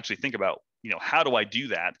 but when you actually think about, how do I do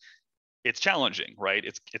that? It's challenging, right?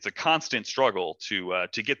 It's a constant struggle to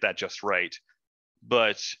get that just right.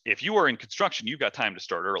 But if you are in construction, you've got time to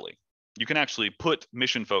start early. You can actually put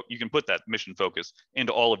that mission focus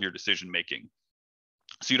into all of your decision making,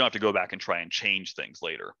 so you don't have to go back and try and change things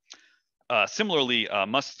later. Similarly,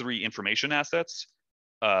 must 3, information assets.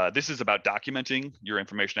 This is about documenting your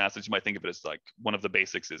information assets. You might think of it as like one of the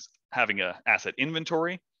basics is having an asset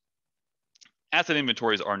inventory. Asset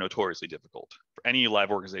inventories are notoriously difficult. For any live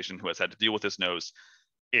organization who has had to deal with this knows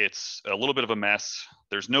it's a little bit of a mess.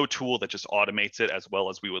 There's no tool that just automates it as well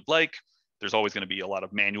as we would like. There's always going to be a lot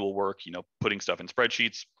of manual work, putting stuff in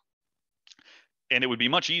spreadsheets. And it would be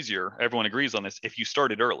much easier, everyone agrees on this, if you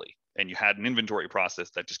started early and you had an inventory process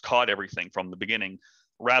that just caught everything from the beginning,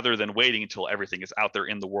 rather than waiting until everything is out there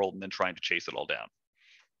in the world and then trying to chase it all down.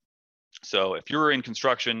 So if you're in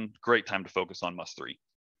construction, great time to focus on must 3.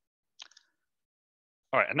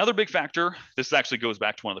 All right, another big factor, this actually goes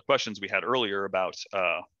back to one of the questions we had earlier about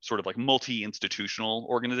sort of like multi-institutional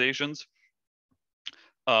organizations.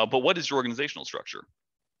 But what is your organizational structure?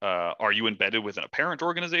 Are you embedded within a parent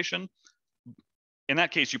organization? In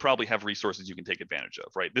that case, you probably have resources you can take advantage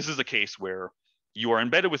of, right? This is a case where you are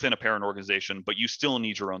embedded within a parent organization, but you still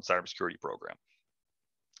need your own cybersecurity program.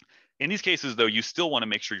 In these cases, though, you still want to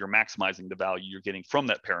make sure you're maximizing the value you're getting from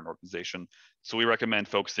that parent organization. So we recommend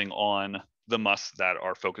focusing on the musts that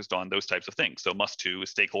are focused on those types of things. So must 2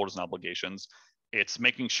 is stakeholders and obligations. It's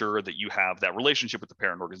making sure that you have that relationship with the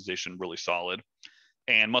parent organization really solid.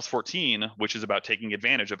 And must 14, which is about taking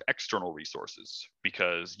advantage of external resources,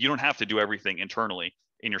 because you don't have to do everything internally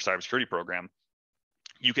in your cybersecurity program.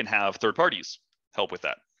 You can have third parties help with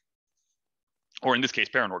that, or in this case,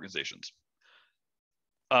 parent organizations.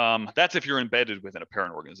 That's if you're embedded within a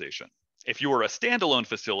parent organization. If you are a standalone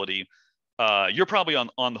facility, you're probably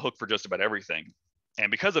on the hook for just about everything. And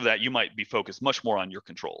because of that, you might be focused much more on your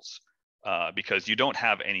controls, because you don't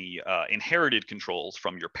have any inherited controls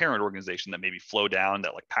from your parent organization that maybe flow down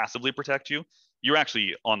that like passively protect you. You're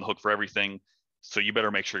actually on the hook for everything. So you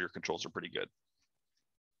better make sure your controls are pretty good.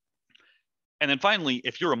 And then finally,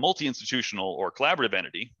 if you're a multi-institutional or collaborative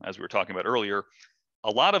entity, as we were talking about earlier, a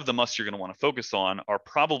lot of the musts you're going to want to focus on are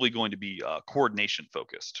probably going to be coordination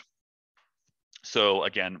focused. So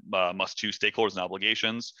again, must two, stakeholders and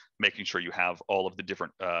obligations, making sure you have all of the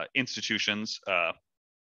different institutions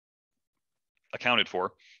accounted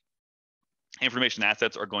for. Information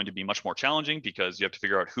assets are going to be much more challenging because you have to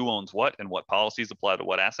figure out who owns what and what policies apply to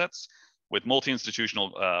what assets. With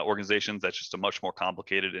multi-institutional organizations, that's just a much more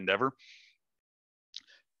complicated endeavor.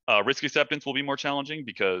 Risk acceptance will be more challenging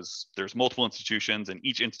because there's multiple institutions and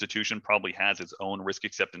each institution probably has its own risk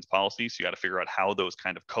acceptance policy. So you got to figure out how those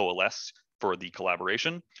kind of coalesce for the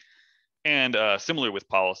collaboration. And similar with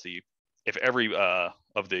policy, if every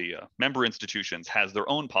of the member institutions has their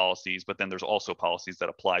own policies, but then there's also policies that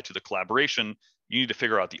apply to the collaboration, you need to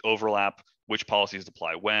figure out the overlap, which policies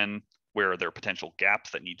apply when, where are there potential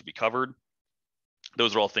gaps that need to be covered.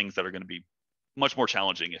 Those are all things that are going to be much more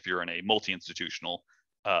challenging if you're in a multi-institutional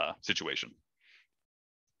situation.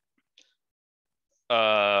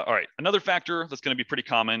 All right, another factor that's going to be pretty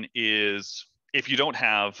common is if you don't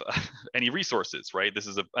have any resources, right? This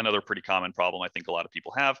is another pretty common problem I think a lot of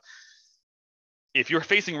people have. If you're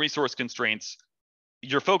facing resource constraints,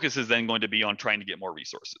 your focus is then going to be on trying to get more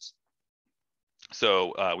resources.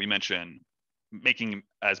 So we mentioned making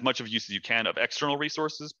as much of use as you can of external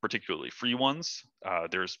resources, particularly free ones.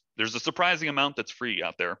 There's a surprising amount that's free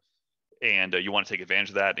out there, and you want to take advantage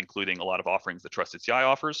of that, including a lot of offerings that Trusted CI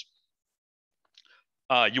offers.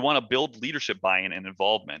 You want to build leadership buy-in and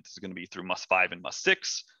involvement. This is going to be through must 5 and must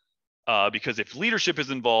 6. Because if leadership is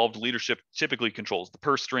involved, leadership typically controls the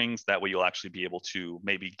purse strings. That way you'll actually be able to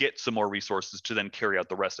maybe get some more resources to then carry out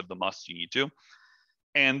the rest of the musts you need to.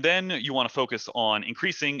 And then you want to focus on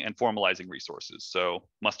increasing and formalizing resources. So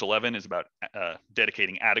must 11 is about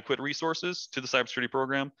dedicating adequate resources to the cybersecurity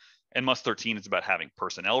program. And must 13 is about having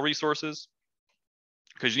personnel resources,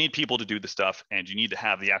 because you need people to do the stuff and you need to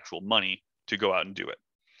have the actual money to go out and do it.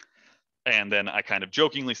 And then I kind of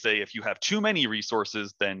jokingly say, if you have too many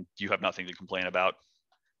resources, then you have nothing to complain about.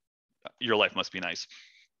 Your life must be nice.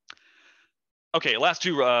 Okay, last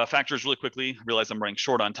two factors really quickly. I realize I'm running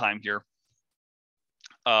short on time here.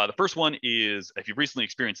 The first one is if you've recently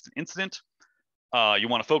experienced an incident, you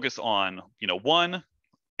want to focus on, one,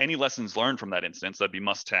 any lessons learned from that incident. So that'd be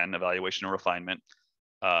must 10, evaluation and refinement,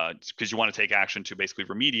 because you want to take action to basically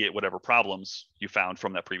remediate whatever problems you found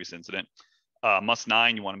from that previous incident. Must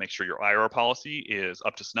 9, you want to make sure your IR policy is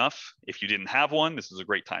up to snuff. If you didn't have one, this is a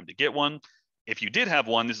great time to get one. If you did have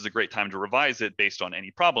one, this is a great time to revise it based on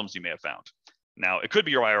any problems you may have found. Now, it could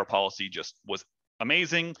be your IR policy just was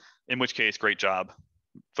amazing, in which case, great job.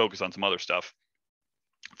 Focus on some other stuff.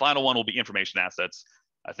 Final one will be information assets.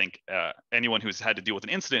 I think anyone who's had to deal with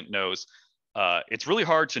an incident knows it's really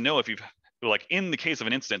hard to know if you've, like in the case of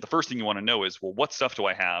an incident, the first thing you want to know is, well, what stuff do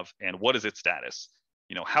I have and what is its status?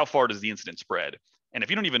 How far does the incident spread? And if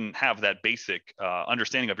you don't even have that basic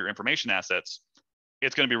understanding of your information assets,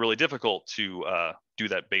 it's going to be really difficult to do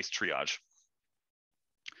that base triage.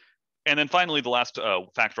 And then finally, the last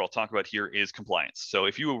factor I'll talk about here is compliance. So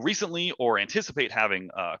if you recently or anticipate having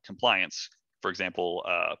compliance, for example,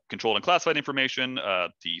 controlled and classified information,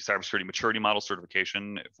 the cybersecurity maturity model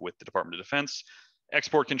certification with the Department of Defense,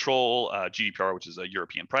 export control, GDPR, which is a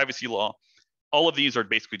European privacy law, all of these are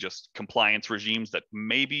basically just compliance regimes that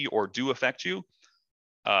maybe or do affect you.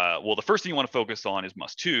 Well, the first thing you want to focus on is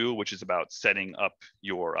must 2, which is about setting up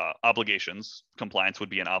your obligations. Compliance would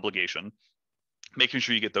be an obligation, making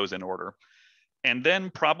sure you get those in order. And then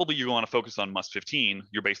probably you want to focus on must 15,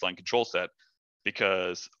 your baseline control set,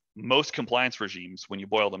 because most compliance regimes, when you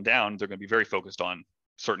boil them down, they're going to be very focused on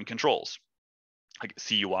certain controls. Like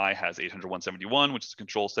CUI has 800.171, which is a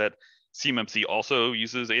control set. CMMC also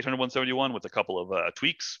uses 800.171 with a couple of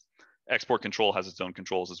tweaks. Export control has its own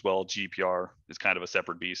controls as well. GDPR is kind of a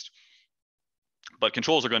separate beast. But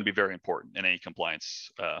controls are going to be very important in any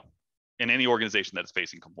compliance, in any organization that is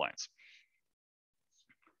facing compliance.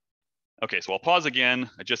 Okay, so I'll pause again.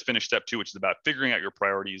 I just finished step 2, which is about figuring out your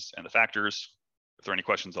priorities and the factors. If there are any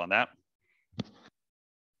questions on that.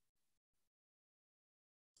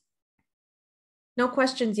 No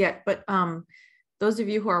questions yet, but those of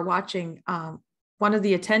you who are watching, one of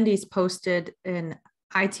the attendees posted an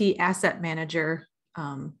IT asset manager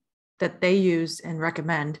that they use and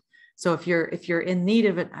recommend. So if you're in need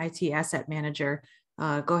of an IT asset manager,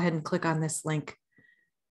 go ahead and click on this link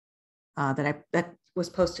that was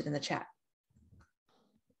posted in the chat.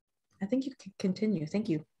 I think you can continue. Thank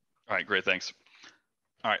you. All right, great, thanks.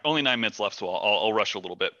 All right, only 9 minutes left, so I'll rush a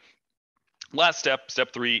little bit. Last step,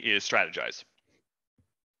 step 3, is strategize.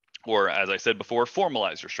 Or as I said before,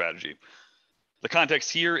 formalize your strategy. The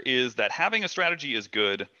context here is that having a strategy is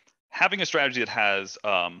good. Having a strategy that has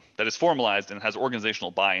that is formalized and has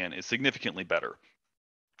organizational buy-in is significantly better.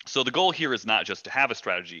 So the goal here is not just to have a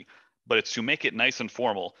strategy, but it's to make it nice and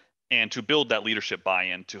formal and to build that leadership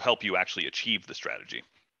buy-in to help you actually achieve the strategy.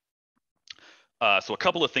 So a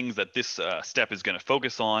couple of things that this step is going to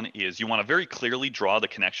focus on is you want to very clearly draw the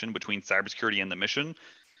connection between cybersecurity and the mission.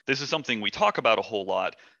 This is something we talk about a whole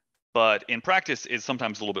lot, but in practice is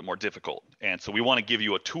sometimes a little bit more difficult. And so we want to give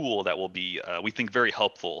you a tool that will be, we think, very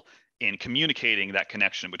helpful in communicating that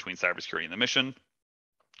connection between cybersecurity and the mission.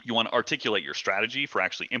 You want to articulate your strategy for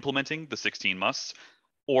actually implementing the 16 musts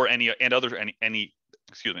or any other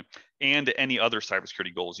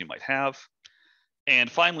cybersecurity goals you might have.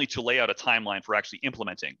 And finally, to lay out a timeline for actually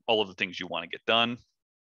implementing all of the things you want to get done,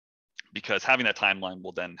 because having that timeline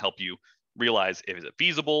will then help you realize, is it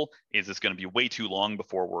feasible? Is this going to be way too long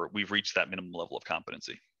before we've reached that minimum level of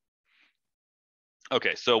competency?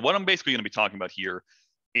 Okay, so what I'm basically going to be talking about here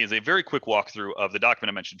is a very quick walkthrough of the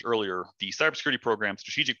document I mentioned earlier, the Cybersecurity Program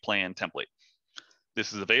Strategic Plan template.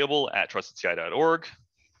 This is available at trustedci.org.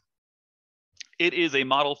 It is a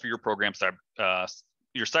model for your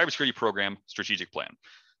your cybersecurity program strategic plan.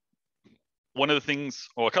 One of the things,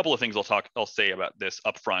 or a couple of things I'll say about this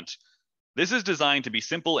up front. This is designed to be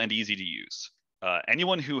simple and easy to use.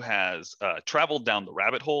 Anyone who has traveled down the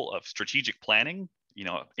rabbit hole of strategic planning,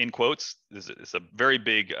 in quotes, it's a very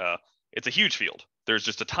big, it's a huge field. There's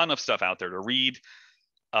just a ton of stuff out there to read.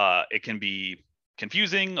 It can be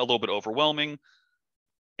confusing, a little bit overwhelming.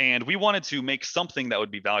 And we wanted to make something that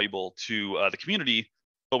would be valuable to the community,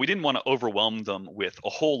 but we didn't want to overwhelm them with a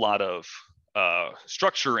whole lot of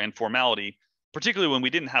structure and formality, particularly when we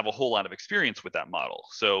didn't have a whole lot of experience with that model.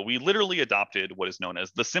 So we literally adopted what is known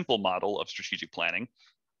as the simple model of strategic planning.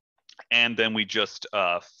 And then we just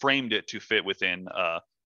framed it to fit within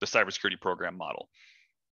the cybersecurity program model.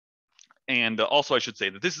 And also I should say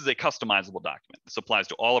that this is a customizable document. This applies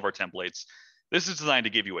to all of our templates. This is designed to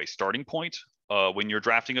give you a starting point when you're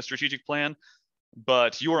drafting a strategic plan,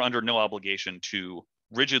 but you are under no obligation to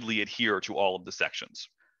rigidly adhere to all of the sections.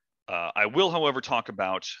 I will, however, talk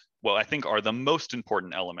about what I think are the most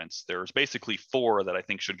important elements. There's basically 4 that I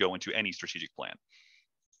think should go into any strategic plan.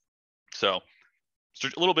 So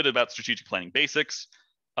a little bit about strategic planning basics.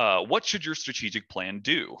 What should your strategic plan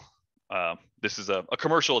do? This is a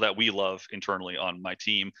commercial that we love internally on my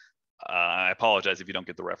team. I apologize if you don't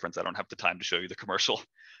get the reference. I don't have the time to show you the commercial.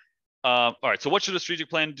 All right, so what should a strategic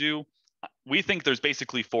plan do? We think there's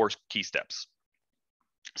basically 4 key steps.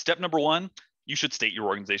 Step number 1, you should state your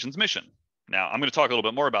organization's mission. Now, I'm going to talk a little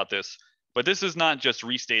bit more about this, but this is not just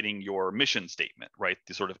restating your mission statement, right?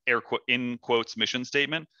 The sort of in quotes mission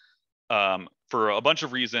statement. For a bunch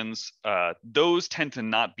of reasons, those tend to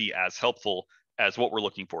not be as helpful as what we're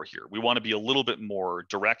looking for here. We want to be a little bit more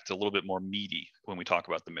direct, a little bit more meaty when we talk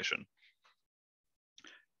about the mission.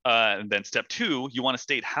 And then step 2, you want to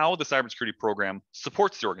state how the cybersecurity program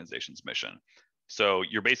supports the organization's mission. So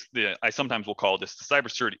you're basically, I sometimes will call this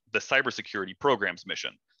the cybersecurity program's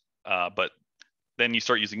mission. But then you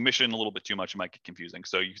start using mission a little bit too much, it might get confusing.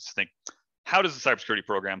 So you just think, how does the cybersecurity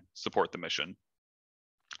program support the mission?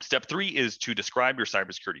 Step 3 is to describe your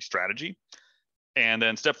cybersecurity strategy. And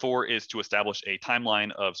then step 4 is to establish a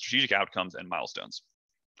timeline of strategic outcomes and milestones.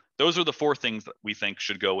 Those are the 4 things that we think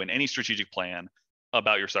should go in any strategic plan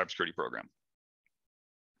about your cybersecurity program.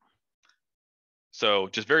 So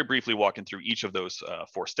just very briefly walking through each of those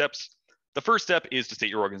 4 steps. The first step is to state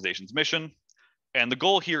your organization's mission. And the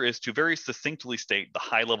goal here is to very succinctly state the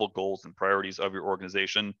high-level goals and priorities of your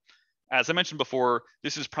organization. As I mentioned before,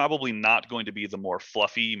 this is probably not going to be the more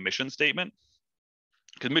fluffy mission statement,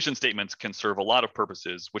 because mission statements can serve a lot of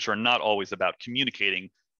purposes, which are not always about communicating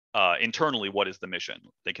internally what is the mission.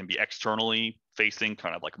 They can be externally facing,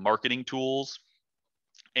 kind of like marketing tools.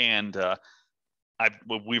 And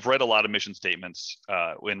we've read a lot of mission statements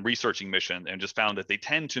when researching mission and just found that they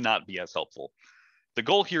tend to not be as helpful. The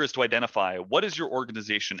goal here is to identify what does your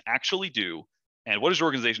organization actually do and what does your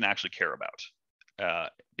organization actually care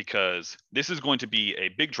about, because this is going to be a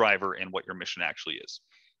big driver in what your mission actually is.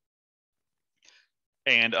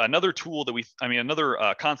 And another tool that another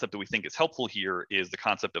concept that we think is helpful here is the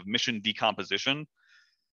concept of mission decomposition,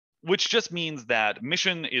 which just means that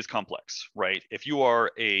mission is complex, right? If you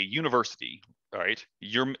are a university, right,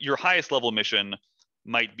 your highest level mission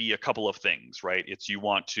might be a couple of things, right? It's you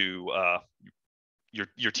want to,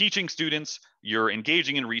 you're teaching students, you're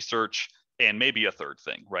engaging in research, and maybe a third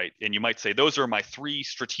thing, right? And you might say, those are my 3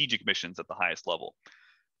 strategic missions at the highest level.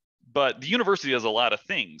 But the university has a lot of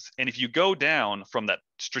things. And if you go down from that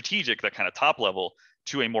strategic, that kind of top level,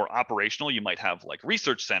 to a more operational, you might have like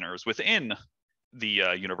research centers within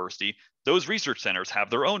university, those research centers have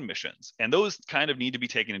their own missions, and those kind of need to be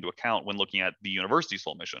taken into account when looking at the university's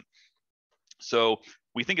full mission. So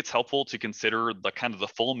we think it's helpful to consider the kind of the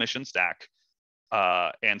full mission stack.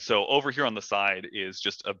 And so over here on the side is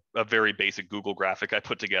just a very basic Google graphic I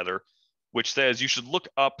put together, which says you should look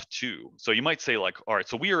up to. So you might say like, all right,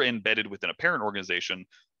 so we are embedded within a parent organization.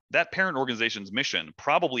 That parent organization's mission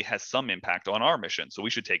probably has some impact on our mission, so we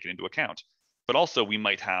should take it into account. But also we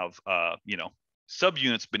might have,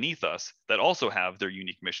 subunits beneath us that also have their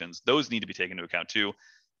unique missions. Those need to be taken into account too.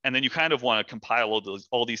 And then you kind of want to compile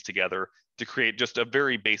all these together to create just a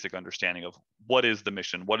very basic understanding of what is the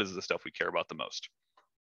mission, what is the stuff we care about the most.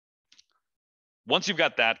 Once you've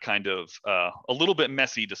got that kind of a little bit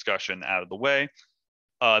messy discussion out of the way,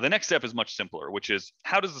 the next step is much simpler, which is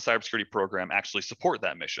how does the cybersecurity program actually support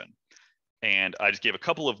that mission? And I just gave a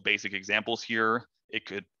couple of basic examples here.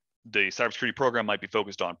 The cybersecurity program might be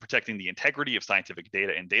focused on protecting the integrity of scientific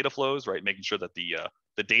data and data flows, right? Making sure that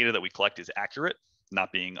the data that we collect is accurate,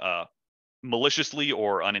 not being maliciously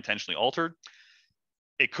or unintentionally altered.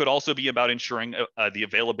 It could also be about ensuring the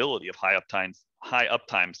availability of high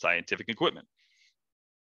uptime scientific equipment.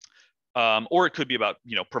 Or it could be about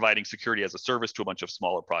providing security as a service to a bunch of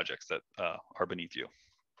smaller projects that are beneath you.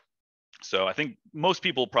 So I think most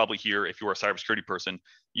people probably here, if you're a cybersecurity person,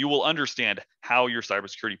 you will understand how your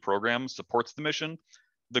cybersecurity program supports the mission.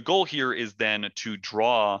 The goal here is then to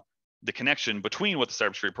draw the connection between what the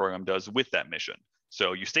cybersecurity program does with that mission.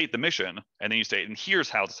 So you state the mission, and then you state, and here's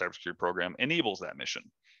how the cybersecurity program enables that mission.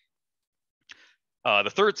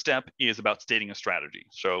 The third step is about stating a strategy.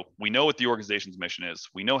 So we know what the organization's mission is.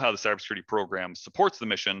 We know how the cybersecurity program supports the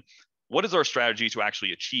mission. What is our strategy to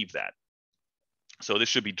actually achieve that? So this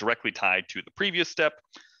should be directly tied to the previous step.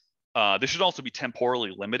 This should also be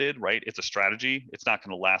temporally limited, right? It's a strategy. It's not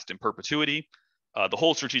going to last in perpetuity. The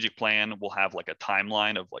whole strategic plan will have like a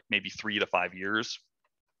timeline of like maybe 3 to 5 years.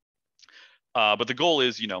 But the goal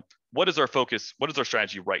is, what is our focus? What is our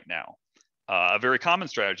strategy right now? A very common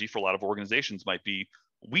strategy for a lot of organizations might be,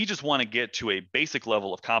 we just want to get to a basic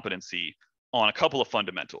level of competency on a couple of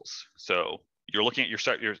fundamentals. So you're looking at your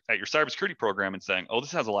cybersecurity program and saying, oh,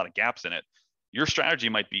 this has a lot of gaps in it. Your strategy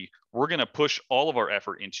might be, we're going to push all of our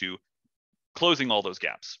effort into closing all those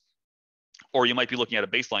gaps. Or you might be looking at a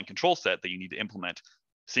baseline control set that you need to implement,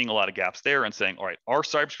 seeing a lot of gaps there and saying, all right, our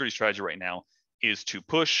cybersecurity strategy right now is to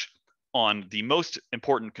push on the most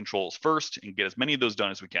important controls first and get as many of those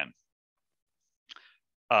done as we can.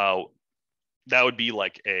 That would be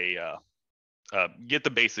like a get the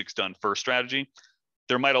basics done first strategy.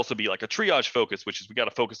 There might also be like a triage focus, which is we got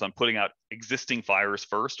to focus on putting out existing fires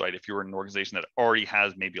first, right? If you're in an organization that already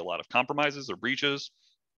has maybe a lot of compromises or breaches.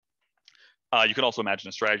 You can also imagine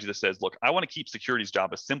a strategy that says, look, I want to keep security's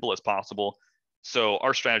job as simple as possible. So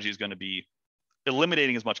our strategy is going to be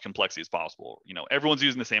eliminating as much complexity as possible. Everyone's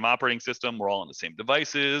using the same operating system. We're all on the same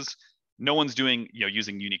devices. No one's doing,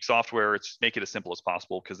 using unique software. It's just make it as simple as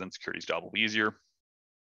possible, because then security's job will be easier.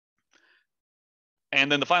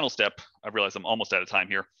 And then the final step, I realize I'm almost out of time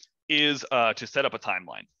here, is to set up a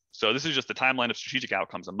timeline. So this is just the timeline of strategic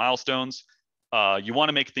outcomes and milestones. You want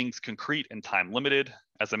to make things concrete and time limited.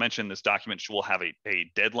 As I mentioned, this document will have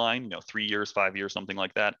a deadline, 3 years, 5 years, something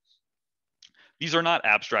like that. These are not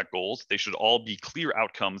abstract goals. They should all be clear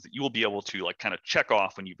outcomes that you will be able to kind of check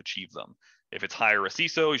off when you've achieved them. If it's hire a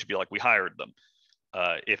CISO, you should be like, we hired them.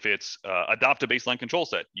 If it's adopt a baseline control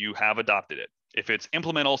set, you have adopted it. If it's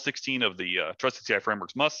implement all 16 of the Trusted CI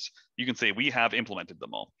frameworks musts, you can say we have implemented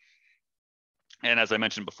them all. And as I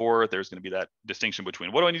mentioned before, there's going to be that distinction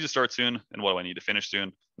between what do I need to start soon and what do I need to finish soon.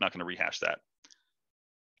 I'm not going to rehash that.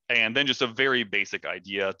 And then just a very basic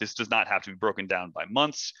idea. This does not have to be broken down by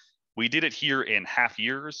months. We did it here in half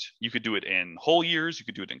years. You could do it in whole years. You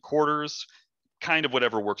could do it in quarters, kind of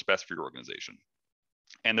whatever works best for your organization.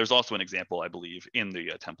 And there's also an example, I believe, in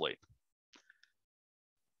the template.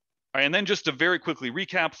 All right, and then just to very quickly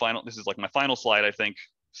recap, this is like my final slide, I think.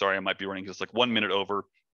 Sorry, I might be running just like 1 minute over.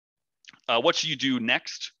 What should you do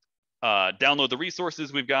next? Download the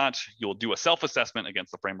resources we've got. You'll do a self-assessment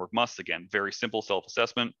against the framework musts. Again, very simple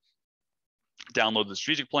self-assessment. Download the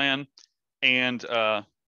strategic plan. And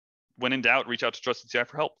when in doubt, reach out to Trusted CI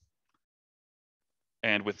for help.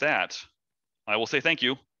 And with that, I will say thank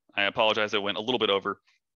you. I apologize, I went a little bit over.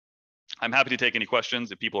 I'm happy to take any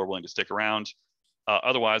questions if people are willing to stick around.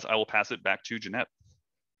 Otherwise, I will pass it back to Jeanette.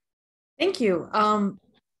 Thank you.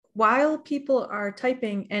 While people are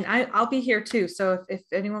typing, and I'll be here too, so if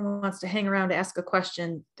anyone wants to hang around to ask a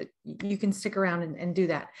question, you can stick around and do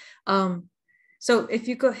that. So if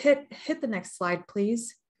you go hit the next slide,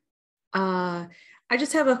 please. I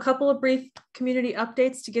just have a couple of brief community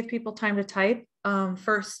updates to give people time to type.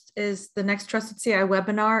 First is the next Trusted CI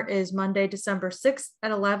webinar is Monday, December 6th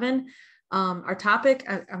at 11. Our topic,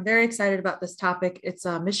 I'm very excited about this topic. It's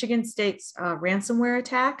Michigan State's ransomware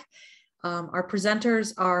attack. Our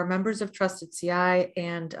presenters are members of Trusted CI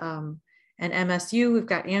and MSU. We've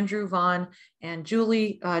got Andrew, Vaughn, and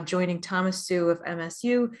Julie joining Thomas Sue of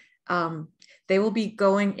MSU. They will be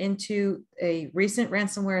going into a recent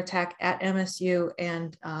ransomware attack at MSU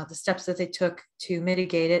and the steps that they took to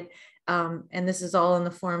mitigate it. And this is all in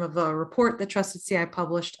the form of a report that Trusted CI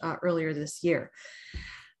published earlier this year.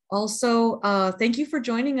 Also, thank you for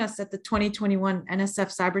joining us at the 2021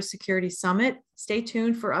 NSF Cybersecurity Summit. Stay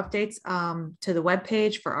tuned for updates to the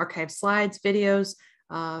webpage for archived slides, videos.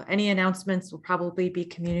 Any announcements will probably be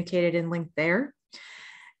communicated and linked there.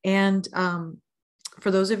 And for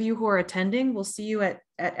those of you who are attending, we'll see you at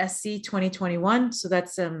SC 2021. So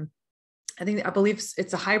that's, I believe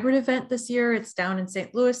it's a hybrid event this year. It's down in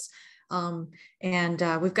St. Louis.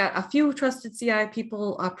 And we've got a few Trusted CI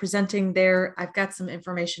people presenting there. I've got some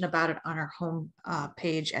information about it on our home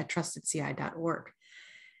page at trustedci.org.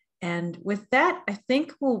 And with that, I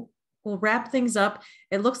think we'll wrap things up.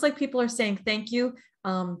 It looks like people are saying thank you.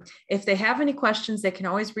 If they have any questions, they can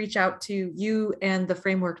always reach out to you and the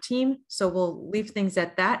framework team. So we'll leave things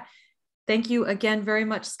at that. Thank you again very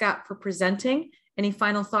much, Scott, for presenting. Any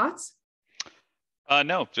final thoughts?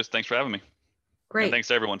 No, just thanks for having me. Great. And thanks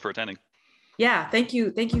to everyone for attending. Yeah, thank you.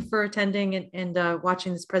 Thank you for attending and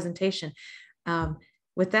watching this presentation.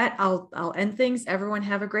 With that, I'll end things. Everyone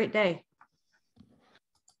have a great day.